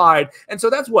them slide. And so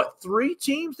that's what, 3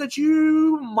 teams that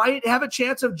you might have a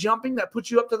chance of jumping that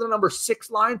puts you up to the number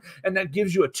 6 line, and that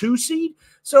gives you a 2 seed.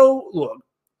 So look,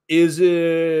 is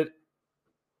it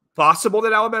possible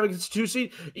that Alabama gets a 2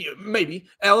 seed? Maybe.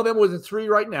 Alabama with a 3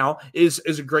 right now is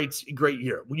a great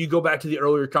year. When you go back to the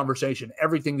earlier conversation,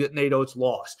 everything that Nate Oates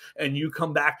lost, and you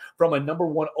come back from a number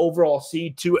 1 overall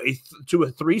seed to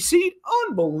a 3 seed,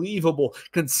 unbelievable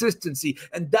consistency.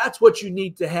 And that's what you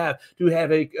need to have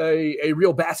a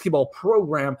real basketball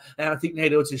program. And I think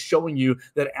Nate Oates is showing you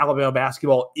that Alabama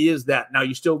basketball is that. Now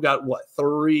you still got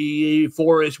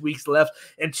 3-4-ish weeks left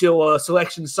until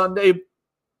Selection Sunday.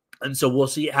 And so we'll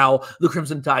see how the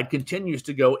Crimson Tide continues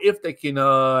to go if they can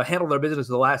handle their business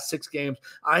in the last 6 games.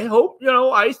 I hope,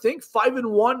 I think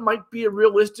 5-1 might be a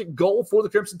realistic goal for the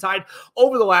Crimson Tide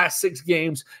over the last 6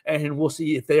 games. And we'll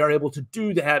see if they are able to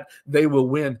do that. They will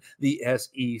win the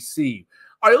SEC.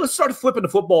 All right, let's start flipping the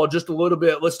football just a little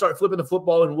bit. Let's start flipping the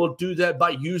football, and we'll do that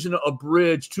by using a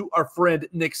bridge to our friend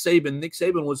Nick Saban. Nick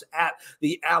Saban was at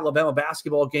the Alabama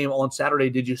basketball game on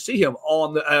Saturday. Did you see him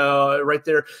on the right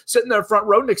there, sitting there front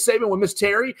row? Nick Saban with Miss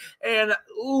Terry. And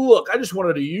look, I just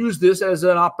wanted to use this as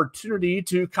an opportunity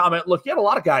to comment. Look, you had a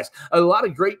lot of guys, a lot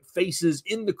of great faces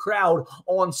in the crowd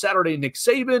on Saturday. Nick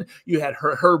Saban, you had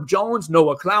Herb Jones,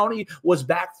 Noah Clowney was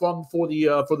back for the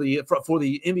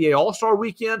NBA All-Star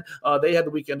weekend. They had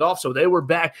the weekend off, so they were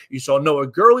back. You saw Noah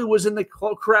Gurley was in the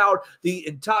crowd.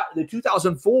 The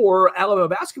 2004 Alabama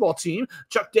basketball team,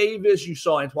 Chuck Davis. You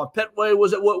saw Antoine Petway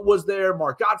was there.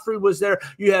 Mark Godfrey was there.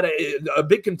 You had a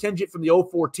big contingent from the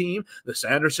 04 team. The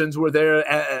Sandersons were there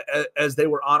as they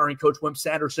were honoring Coach Wimp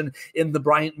Sanderson in the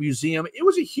Bryant Museum. It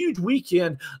was a huge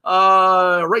weekend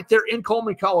right there in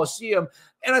Coleman Coliseum,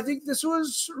 and I think this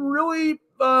was really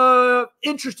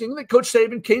interesting that Coach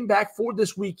Saban came back for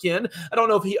this weekend. I don't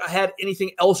know if he had anything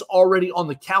else already on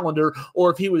the calendar or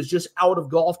if he was just out of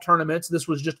golf tournaments. This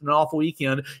was just an awful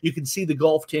weekend. You can see the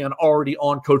golf tan already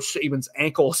on Coach Saban's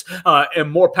ankles,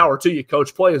 and more power to you,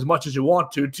 Coach. Play as much as you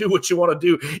want to. Do what you want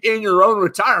to do in your own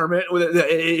retirement.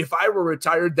 If I were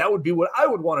retired, that would be what I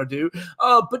would want to do.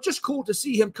 But just cool to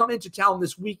see him come into town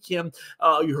this weekend.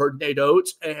 You heard Nate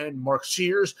Oates and Mark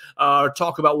Sears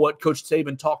talk about what Coach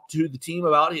Saban talked to the team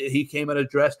about. He came and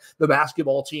addressed the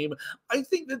basketball team. I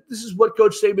think that this is what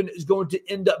Coach Saban is going to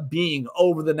end up being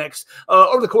over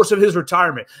the course of his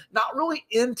retirement. Not really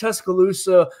in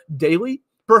Tuscaloosa daily,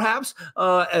 perhaps,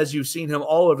 as you've seen him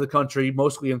all over the country,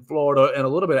 mostly in Florida and a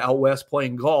little bit out west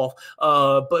playing golf.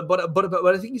 But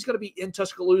I think he's going to be in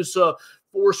Tuscaloosa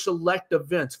for select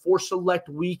events, for select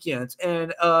weekends.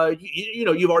 And,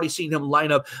 you've already seen him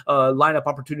line up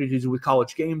opportunities with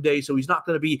College Game Day. So he's not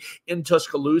going to be in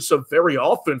Tuscaloosa very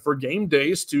often for game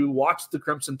days to watch the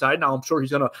Crimson Tide. Now, I'm sure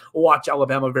he's going to watch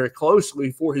Alabama very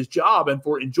closely for his job and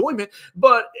for enjoyment.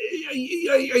 But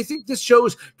I think this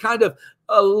shows kind of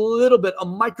a little bit, a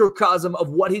microcosm of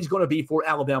what he's going to be for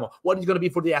Alabama, what he's going to be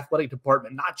for the athletic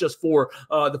department, not just for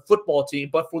the football team,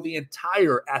 but for the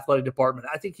entire athletic department.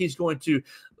 I think he's going to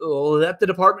let the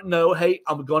department know, hey,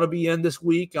 I'm going to be in this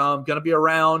week. I'm going to be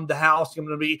around the house. I'm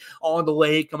going to be on the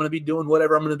lake. I'm going to be doing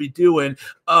whatever I'm going to be doing.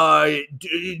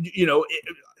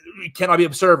 Can I be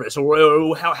of service,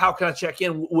 or how can I check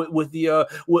in with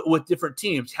different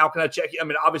teams? How can I check? I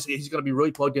mean, obviously he's going to be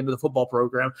really plugged into the football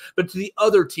program, but to the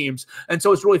other teams, and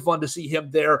so it's really fun to see him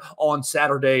there on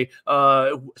Saturday,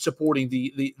 supporting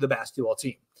the basketball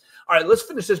team. All right, let's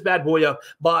finish this bad boy up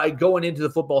by going into the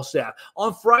football staff.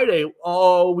 On Friday,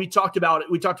 we talked about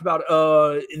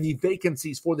the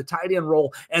vacancies for the tight end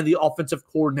role and the offensive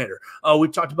coordinator. We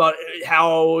talked about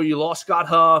how you lost Scott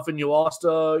Huff and you lost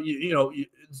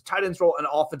tight ends role and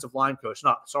offensive line coach.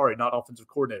 Not offensive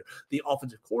coordinator. The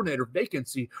offensive coordinator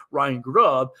vacancy, Ryan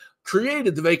Grubb,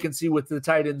 created the vacancy with the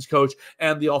tight ends coach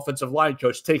and the offensive line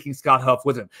coach, taking Scott Huff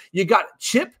with him. You got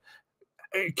Chip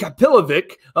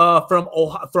Kapilovic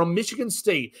from Michigan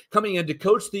State coming in to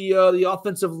coach the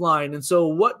offensive line. And so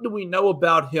what do we know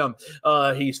about him?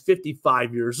 He's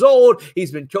 55 years old.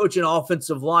 He's been coaching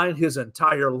offensive line his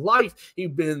entire life. He's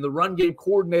been the run game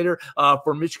coordinator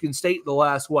for Michigan State the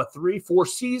last, 3-4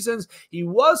 seasons. He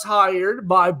was hired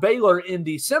by Baylor in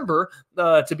December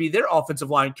to be their offensive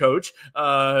line coach,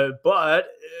 but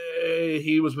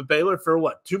he was with Baylor for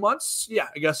 2 months? Yeah,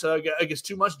 I guess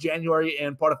 2 months, January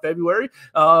and part of February,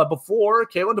 before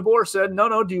Kalen DeBoer said,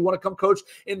 no, do you want to come coach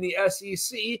in the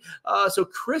SEC? So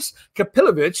Chris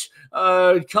Kapilovic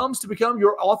comes to become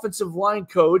your offensive line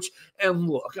coach. And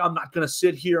look, I'm not going to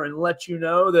sit here and let you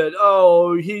know that,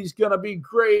 he's going to be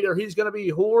great or he's going to be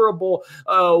horrible.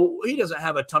 He doesn't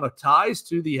have a ton of ties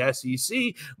to the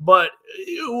SEC, but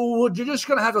you're just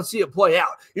going to have to see it play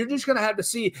out. You're just going to have to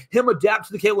see him adapt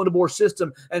to the Kalen DeBoer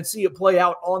system and see it play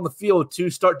out on the field to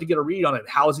start to get a read on it.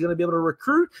 How is he going to be able to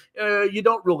recruit? You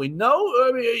don't really know.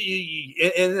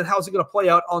 And then how's it going to play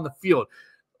out on the field?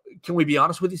 Can we be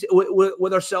honest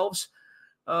with ourselves?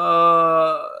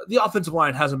 The offensive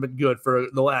line hasn't been good for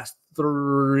the last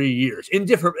 3 years in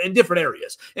different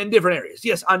areas.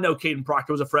 Yes, I know Caden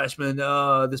Proctor was a freshman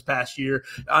this past year.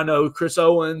 I know Chris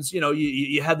Owens,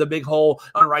 you had the big hole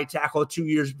on right tackle 2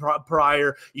 years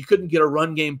prior. You couldn't get a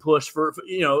run game push for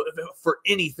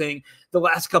anything the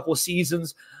last couple of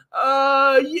seasons.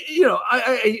 I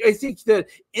think that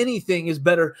anything is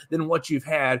better than what you've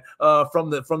had from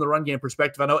the run game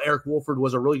perspective. I know Eric Wolford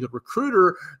was a really good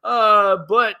recruiter,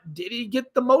 but did he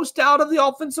get the most out of the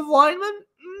offensive lineman?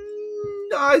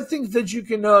 I think that you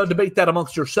can debate that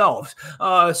amongst yourselves.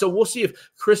 So we'll see if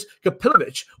Chris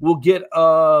Kapilovic will get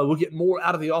more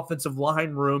out of the offensive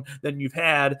line room than you've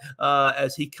had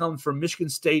as he comes from Michigan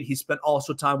State. He spent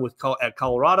also time at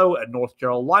Colorado, at North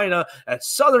Carolina, at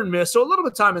Southern Miss, so a little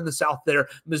bit of time in the South there.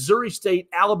 Missouri State,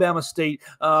 Alabama State,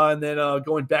 and then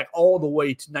going back all the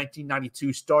way to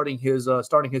 1992, starting his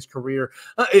career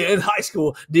in high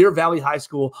school, Deer Valley High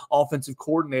School, offensive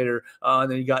coordinator,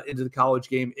 and then he got into the college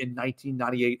game in 1998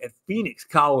 at Phoenix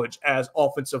College as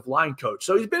offensive line coach.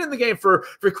 So he's been in the game for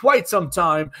quite some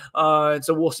time, and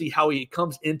so we'll see how he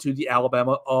comes into the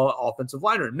Alabama offensive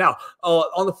line room. Now,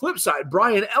 on the flip side,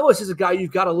 Brian Ellis is a guy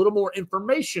you've got a little more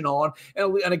information on,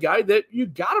 and a guy that you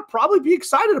got to probably be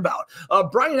excited about.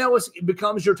 Brian Ellis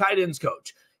becomes your tight ends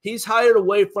coach. He's hired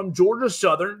away from Georgia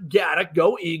Southern. Gaddick,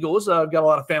 go Eagles. I've got a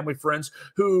lot of family friends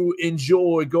who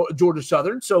enjoy Georgia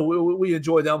Southern, so we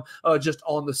enjoy them just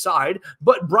on the side.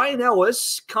 But Brian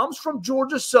Ellis comes from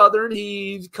Georgia Southern.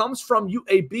 He comes from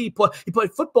UAB. He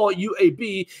played football at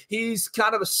UAB. He's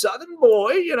kind of a Southern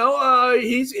boy,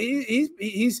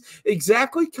 He's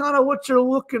exactly kind of what you're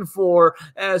looking for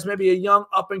as maybe a young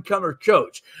up-and-comer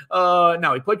coach.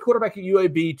 Now, he played quarterback at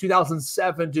UAB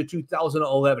 2007 to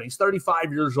 2011. He's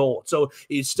 35 years old, so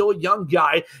he's still a young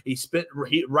guy.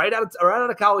 Right out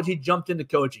of college, he jumped into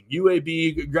coaching,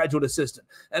 UAB graduate assistant,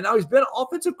 and now he's been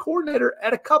offensive coordinator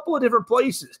at a couple of different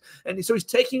places. And so he's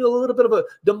taking a little bit of a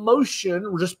demotion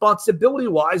responsibility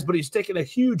wise, but he's taking a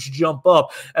huge jump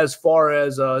up as far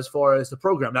as the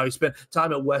program. Now he spent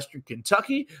time at Western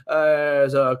Kentucky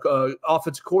as a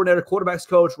offensive coordinator, quarterbacks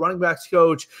coach, running backs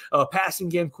coach, passing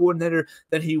game coordinator.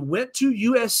 Then he went to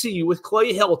USC with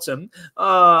Clay Helton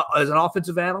as an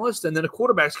offensive analyst and then a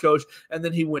quarterbacks coach, and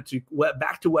then he went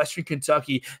back to Western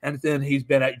Kentucky, and then he's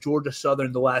been at Georgia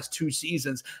Southern the last 2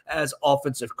 seasons as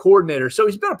offensive coordinator. So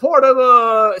he's been a part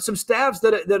of some staffs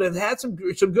that have had some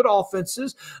good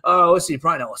offenses. Let's see,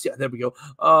 Brian Ellis. Yeah, there we go.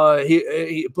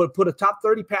 He put a top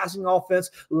 30 passing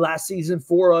offense last season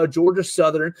for Georgia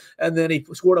Southern, and then he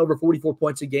scored over 44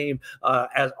 points a game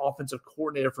as offensive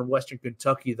coordinator from Western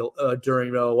Kentucky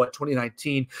during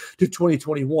 2019 to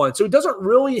 2021. So he doesn't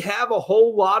really have a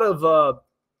whole lot of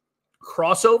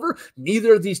crossover.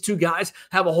 Neither of these two guys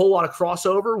have a whole lot of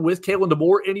crossover with Kalen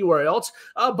DeBoer anywhere else,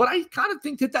 but I kind of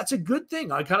think that that's a good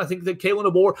thing. I kind of think that Kalen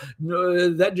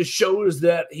DeBoer, that just shows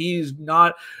that he's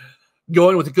not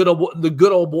going with the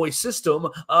good old boy system,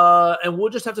 and we'll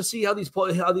just have to see how these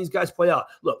guys play out.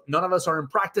 Look, none of us are in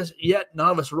practice yet. None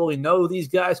of us really know these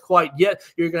guys quite yet.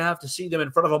 You're going to have to see them in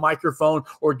front of a microphone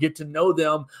or get to know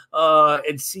them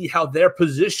and see how their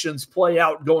positions play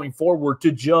out going forward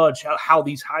to judge how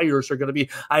these hires are going to be.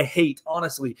 I hate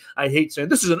saying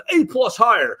this is an A+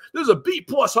 hire, this is a B+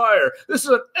 hire, this is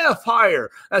an F hire.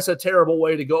 That's a terrible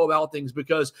way to go about things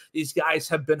because these guys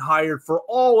have been hired for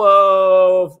all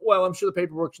of, well, I'm Most of the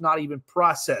paperwork's not even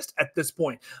processed at this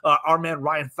point. Our man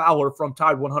Ryan Fowler from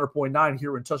Tide 100.9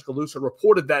 here in Tuscaloosa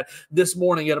reported that this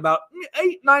morning at about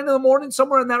 8, 9 in the morning,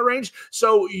 somewhere in that range.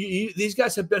 So these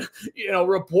guys have been,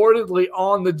 reportedly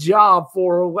on the job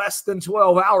for less than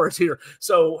 12 hours here.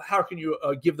 So how can you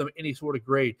give them any sort of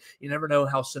grade? You never know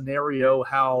how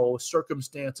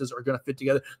circumstances are going to fit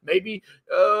together. Maybe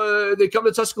they come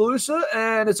to Tuscaloosa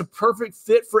and it's a perfect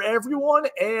fit for everyone,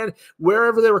 and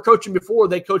wherever they were coaching before,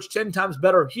 they coach 10 times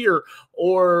better here,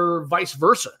 or vice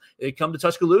versa. They come to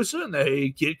Tuscaloosa and they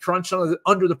get crunched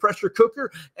under the pressure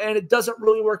cooker, and it doesn't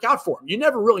really work out for them. You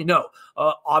never really know.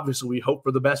 Obviously, we hope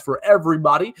for the best for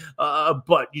everybody,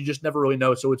 but you just never really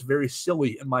know. So it's very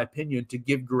silly, in my opinion, to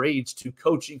give grades to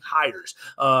coaching hires.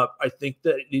 I think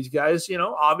that these guys,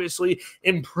 obviously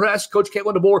impressed Coach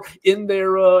Kalen DeBoer in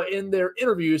their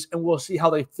interviews, and we'll see how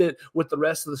they fit with the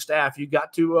rest of the staff. You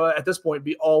got to, at this point,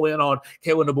 be all in on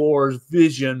Kalen DeBoer's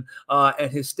vision,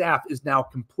 and his staff is now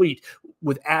complete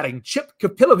with adding Chip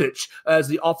Kapilovic as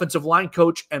the offensive line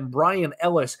coach and Brian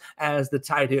Ellis as the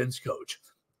tight ends coach.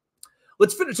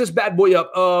 Let's finish this bad boy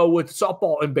up with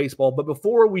softball and baseball. But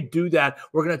before we do that,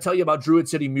 we're going to tell you about Druid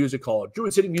City Music Hall.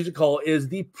 Druid City Music Hall is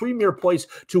the premier place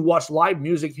to watch live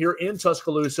music here in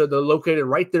Tuscaloosa. They're located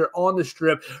right there on the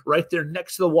Strip, right there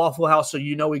next to the Waffle House, so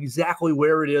you know exactly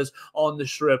where it is on the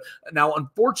Strip. Now,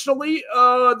 unfortunately,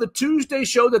 the Tuesday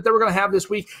show that they were going to have this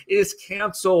week is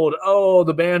canceled. Oh,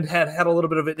 the band had a little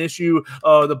bit of an issue.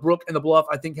 The Brook and the Bluff,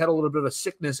 I think, had a little bit of a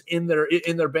sickness in their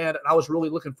band, and I was really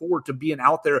looking forward to being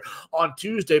out there on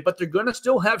Tuesday, but they're going to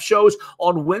still have shows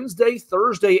on Wednesday,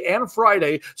 Thursday, and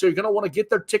Friday. So you're going to want to get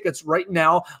their tickets right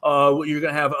now. You're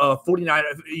going to have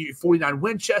 49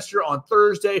 Winchester on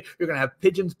Thursday. You're going to have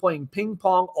Pigeons playing ping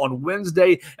pong on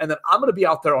Wednesday. And then I'm going to be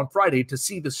out there on Friday to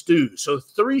see the Stews. So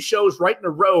 3 shows right in a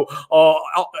row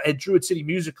out at Druid City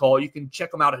Music Hall. You can check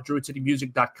them out at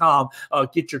druidcitymusic.com.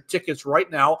 Get your tickets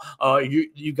right now.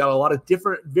 You got a lot of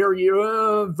different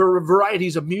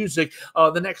varieties of music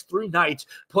the next 3 nights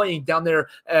playing down there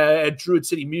at Druid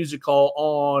City Music Hall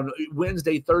on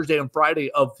Wednesday, Thursday, and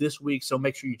Friday of this week. So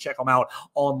make sure you check them out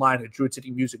online at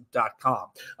druidcitymusic.com.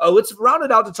 Let's round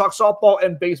it out to talk softball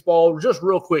and baseball just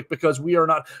real quick, because we are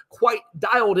not quite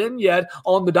dialed in yet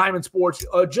on the Diamond Sports.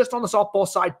 Just on the softball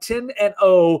side,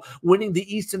 10-0, winning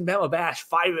the Easton Bama Bash,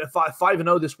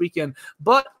 5-0 this weekend,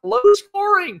 but low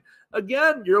scoring.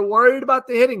 Again, you're worried about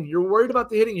the hitting. You're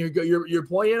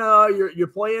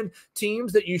playing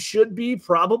teams that you should be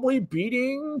probably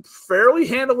beating fairly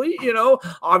handily.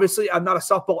 Obviously, I'm not a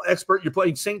softball expert. You're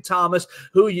playing St. Thomas,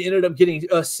 who you ended up getting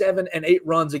 7 and 8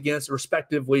 runs against,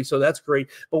 respectively. So that's great.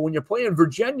 But when you're playing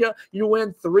Virginia, you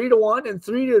win 3-1 and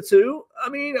 3-2. I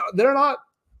mean, they're not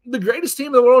the greatest team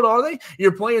in the world, are they?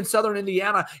 You're playing Southern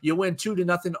Indiana. You win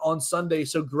 2-0 on Sunday.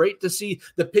 So great to see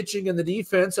the pitching and the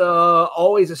defense,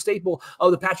 always a staple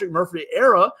of the Patrick Murphy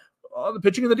era. The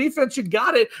pitching and the defense, you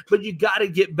got it, but you got to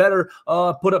get better,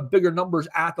 put up bigger numbers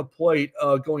at the plate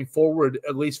going forward,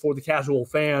 at least for the casual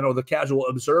fan or the casual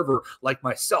observer like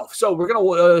myself. So we're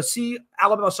going to see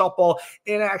Alabama softball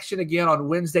in action again on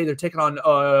Wednesday. They're taking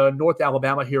on North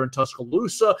Alabama here in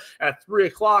Tuscaloosa at 3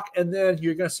 o'clock, and then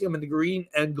you're going to see them in the Green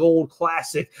and Gold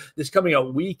Classic this coming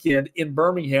up weekend in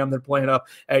Birmingham. They're playing up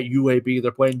at UAB.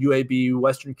 They're playing UAB,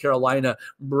 Western Carolina,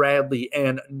 Bradley,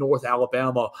 and North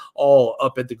Alabama, all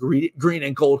up at the Green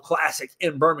and Gold Classic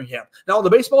in Birmingham. Now, on the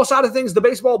baseball side of things, the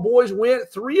baseball boys went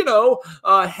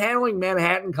 3-0, handling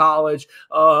Manhattan College,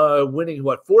 winning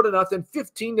 4-0,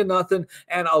 15-0,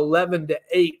 and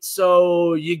 11-8.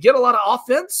 So you get a lot of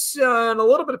offense and a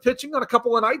little bit of pitching on a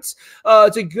couple of nights.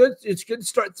 It's good to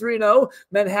start 3-0.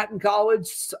 Manhattan College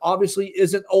obviously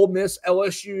isn't Ole Miss,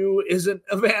 LSU isn't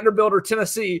Vanderbilt or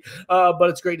Tennessee, but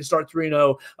it's great to start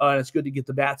 3-0, and it's good to get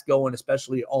the bats going,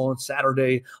 especially on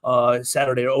Saturday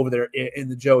over there in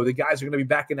the Joe. The guys are going to be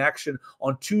back in action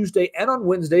on Tuesday and on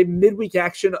Wednesday, midweek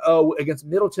action against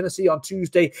Middle Tennessee on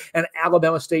Tuesday and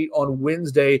Alabama State on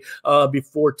Wednesday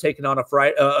before taking on a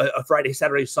Friday,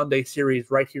 Saturday, Sunday series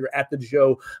right here at the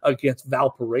Joe against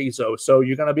Valparaiso. So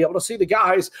you're going to be able to see the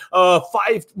guys 5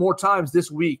 more times this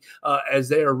week as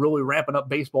they are really ramping up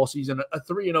baseball season. A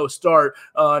 3-0 start.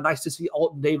 Nice to see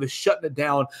Alton Davis shutting it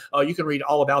down. You can read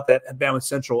all about that at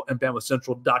BamaCentral and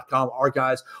BamaCentral.com. Our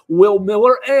guys, Will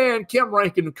Miller and and Cam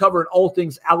Rankin covering all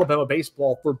things Alabama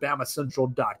baseball for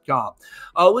BamaCentral.com.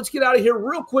 Let's get out of here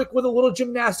real quick with a little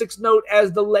gymnastics note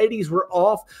as the ladies were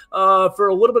off for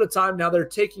a little bit of time. Now they're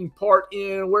taking part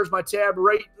in, where's my tab?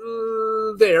 Right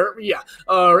there. Yeah,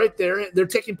 right there. They're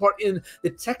taking part in the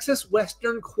Texas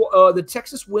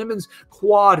Women's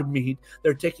Quad Meet.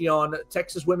 They're taking on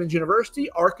Texas Women's University,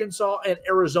 Arkansas, and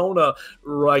Arizona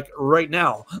right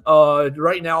now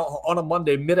on a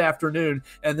Monday mid-afternoon,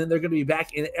 and then they're going to be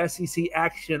back in SEC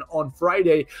action on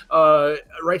Friday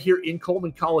right here in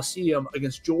Coleman Coliseum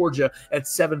against Georgia at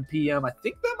 7 p.m. I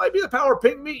think that might be the Power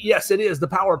Pink Meet. Yes, it is the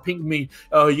Power Pink Meet.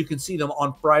 You can see them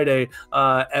on Friday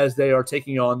as they are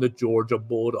taking on the Georgia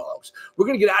Bulldogs. We're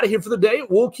going to get out of here for the day.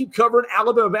 We'll keep covering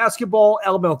Alabama basketball,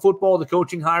 Alabama football, the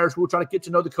coaching hires. We'll try to get to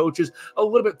know the coaches a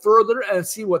little bit further and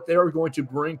see what they're going to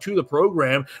bring to the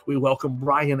program. We welcome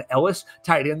Brian Ellis,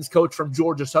 tight ends coach from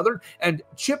Georgia Southern, and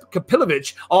Chip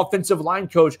Kapilovich, offensive line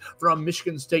coach from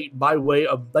Michigan State by way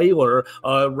of Baylor,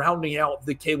 rounding out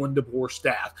the Kalen DeBoer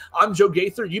staff. I'm Joe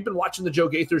Gaither. You've been watching the Joe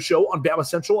Gaither Show on Bama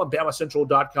Central and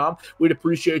BamaCentral.com. We'd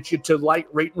appreciate you to like,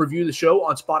 rate, and review the show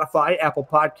on Spotify, Apple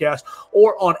Podcasts,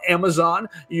 or on Amazon.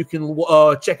 You can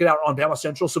check it out on Bama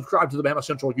Central. Subscribe to the Bama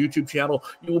Central YouTube channel.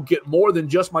 You will get more than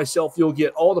just myself. You'll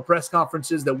get all the press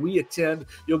conferences that we attend.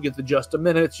 You'll get the Just a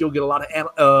Minutes. You'll get a lot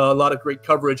of great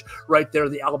coverage right there,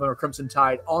 the Alabama Crimson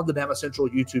Tide on the Bama Central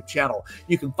YouTube channel.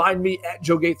 You can find me at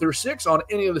Joe Gaither 6 on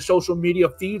any of the social media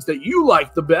feeds that you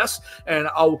like the best, and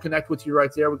I will connect with you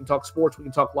right there. We can talk sports, we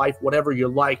can talk life, whatever you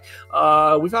like.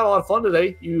 We've had a lot of fun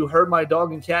today. You heard my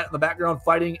dog and cat in the background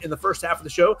fighting in the first half of the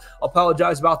show. I'll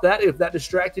apologize about that if that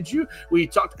distracted you. We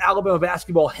talked Alabama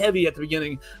basketball heavy at the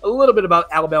beginning, a little bit about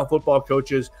Alabama football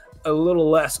coaches, a little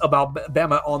less about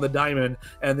Bama on the diamond,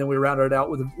 and then we rounded it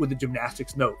out with the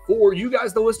gymnastics note. For you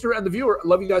guys, the listener and the viewer, I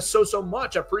love you guys so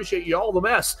much. I appreciate you all the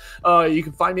mess. You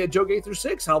can find me at Joe Gaither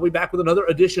 6, and I'll be back with another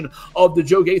edition of the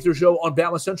Joe Gaither Show on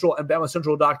Bama Central and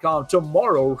BamaCentral.com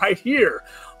tomorrow right here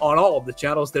on all of the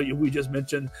channels that we just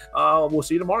mentioned. We'll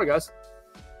see you tomorrow, guys.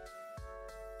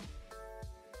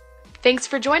 Thanks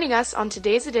for joining us on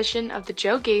today's edition of the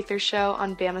Joe Gaither Show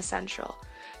on Bama Central.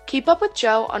 Keep up with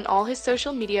Joe on all his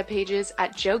social media pages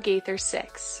at Joe Gaither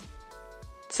 6.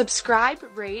 Subscribe,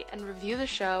 rate, and review the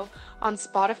show on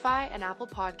Spotify and Apple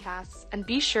Podcasts, and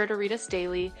be sure to read us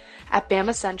daily at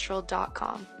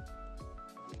BamaCentral.com.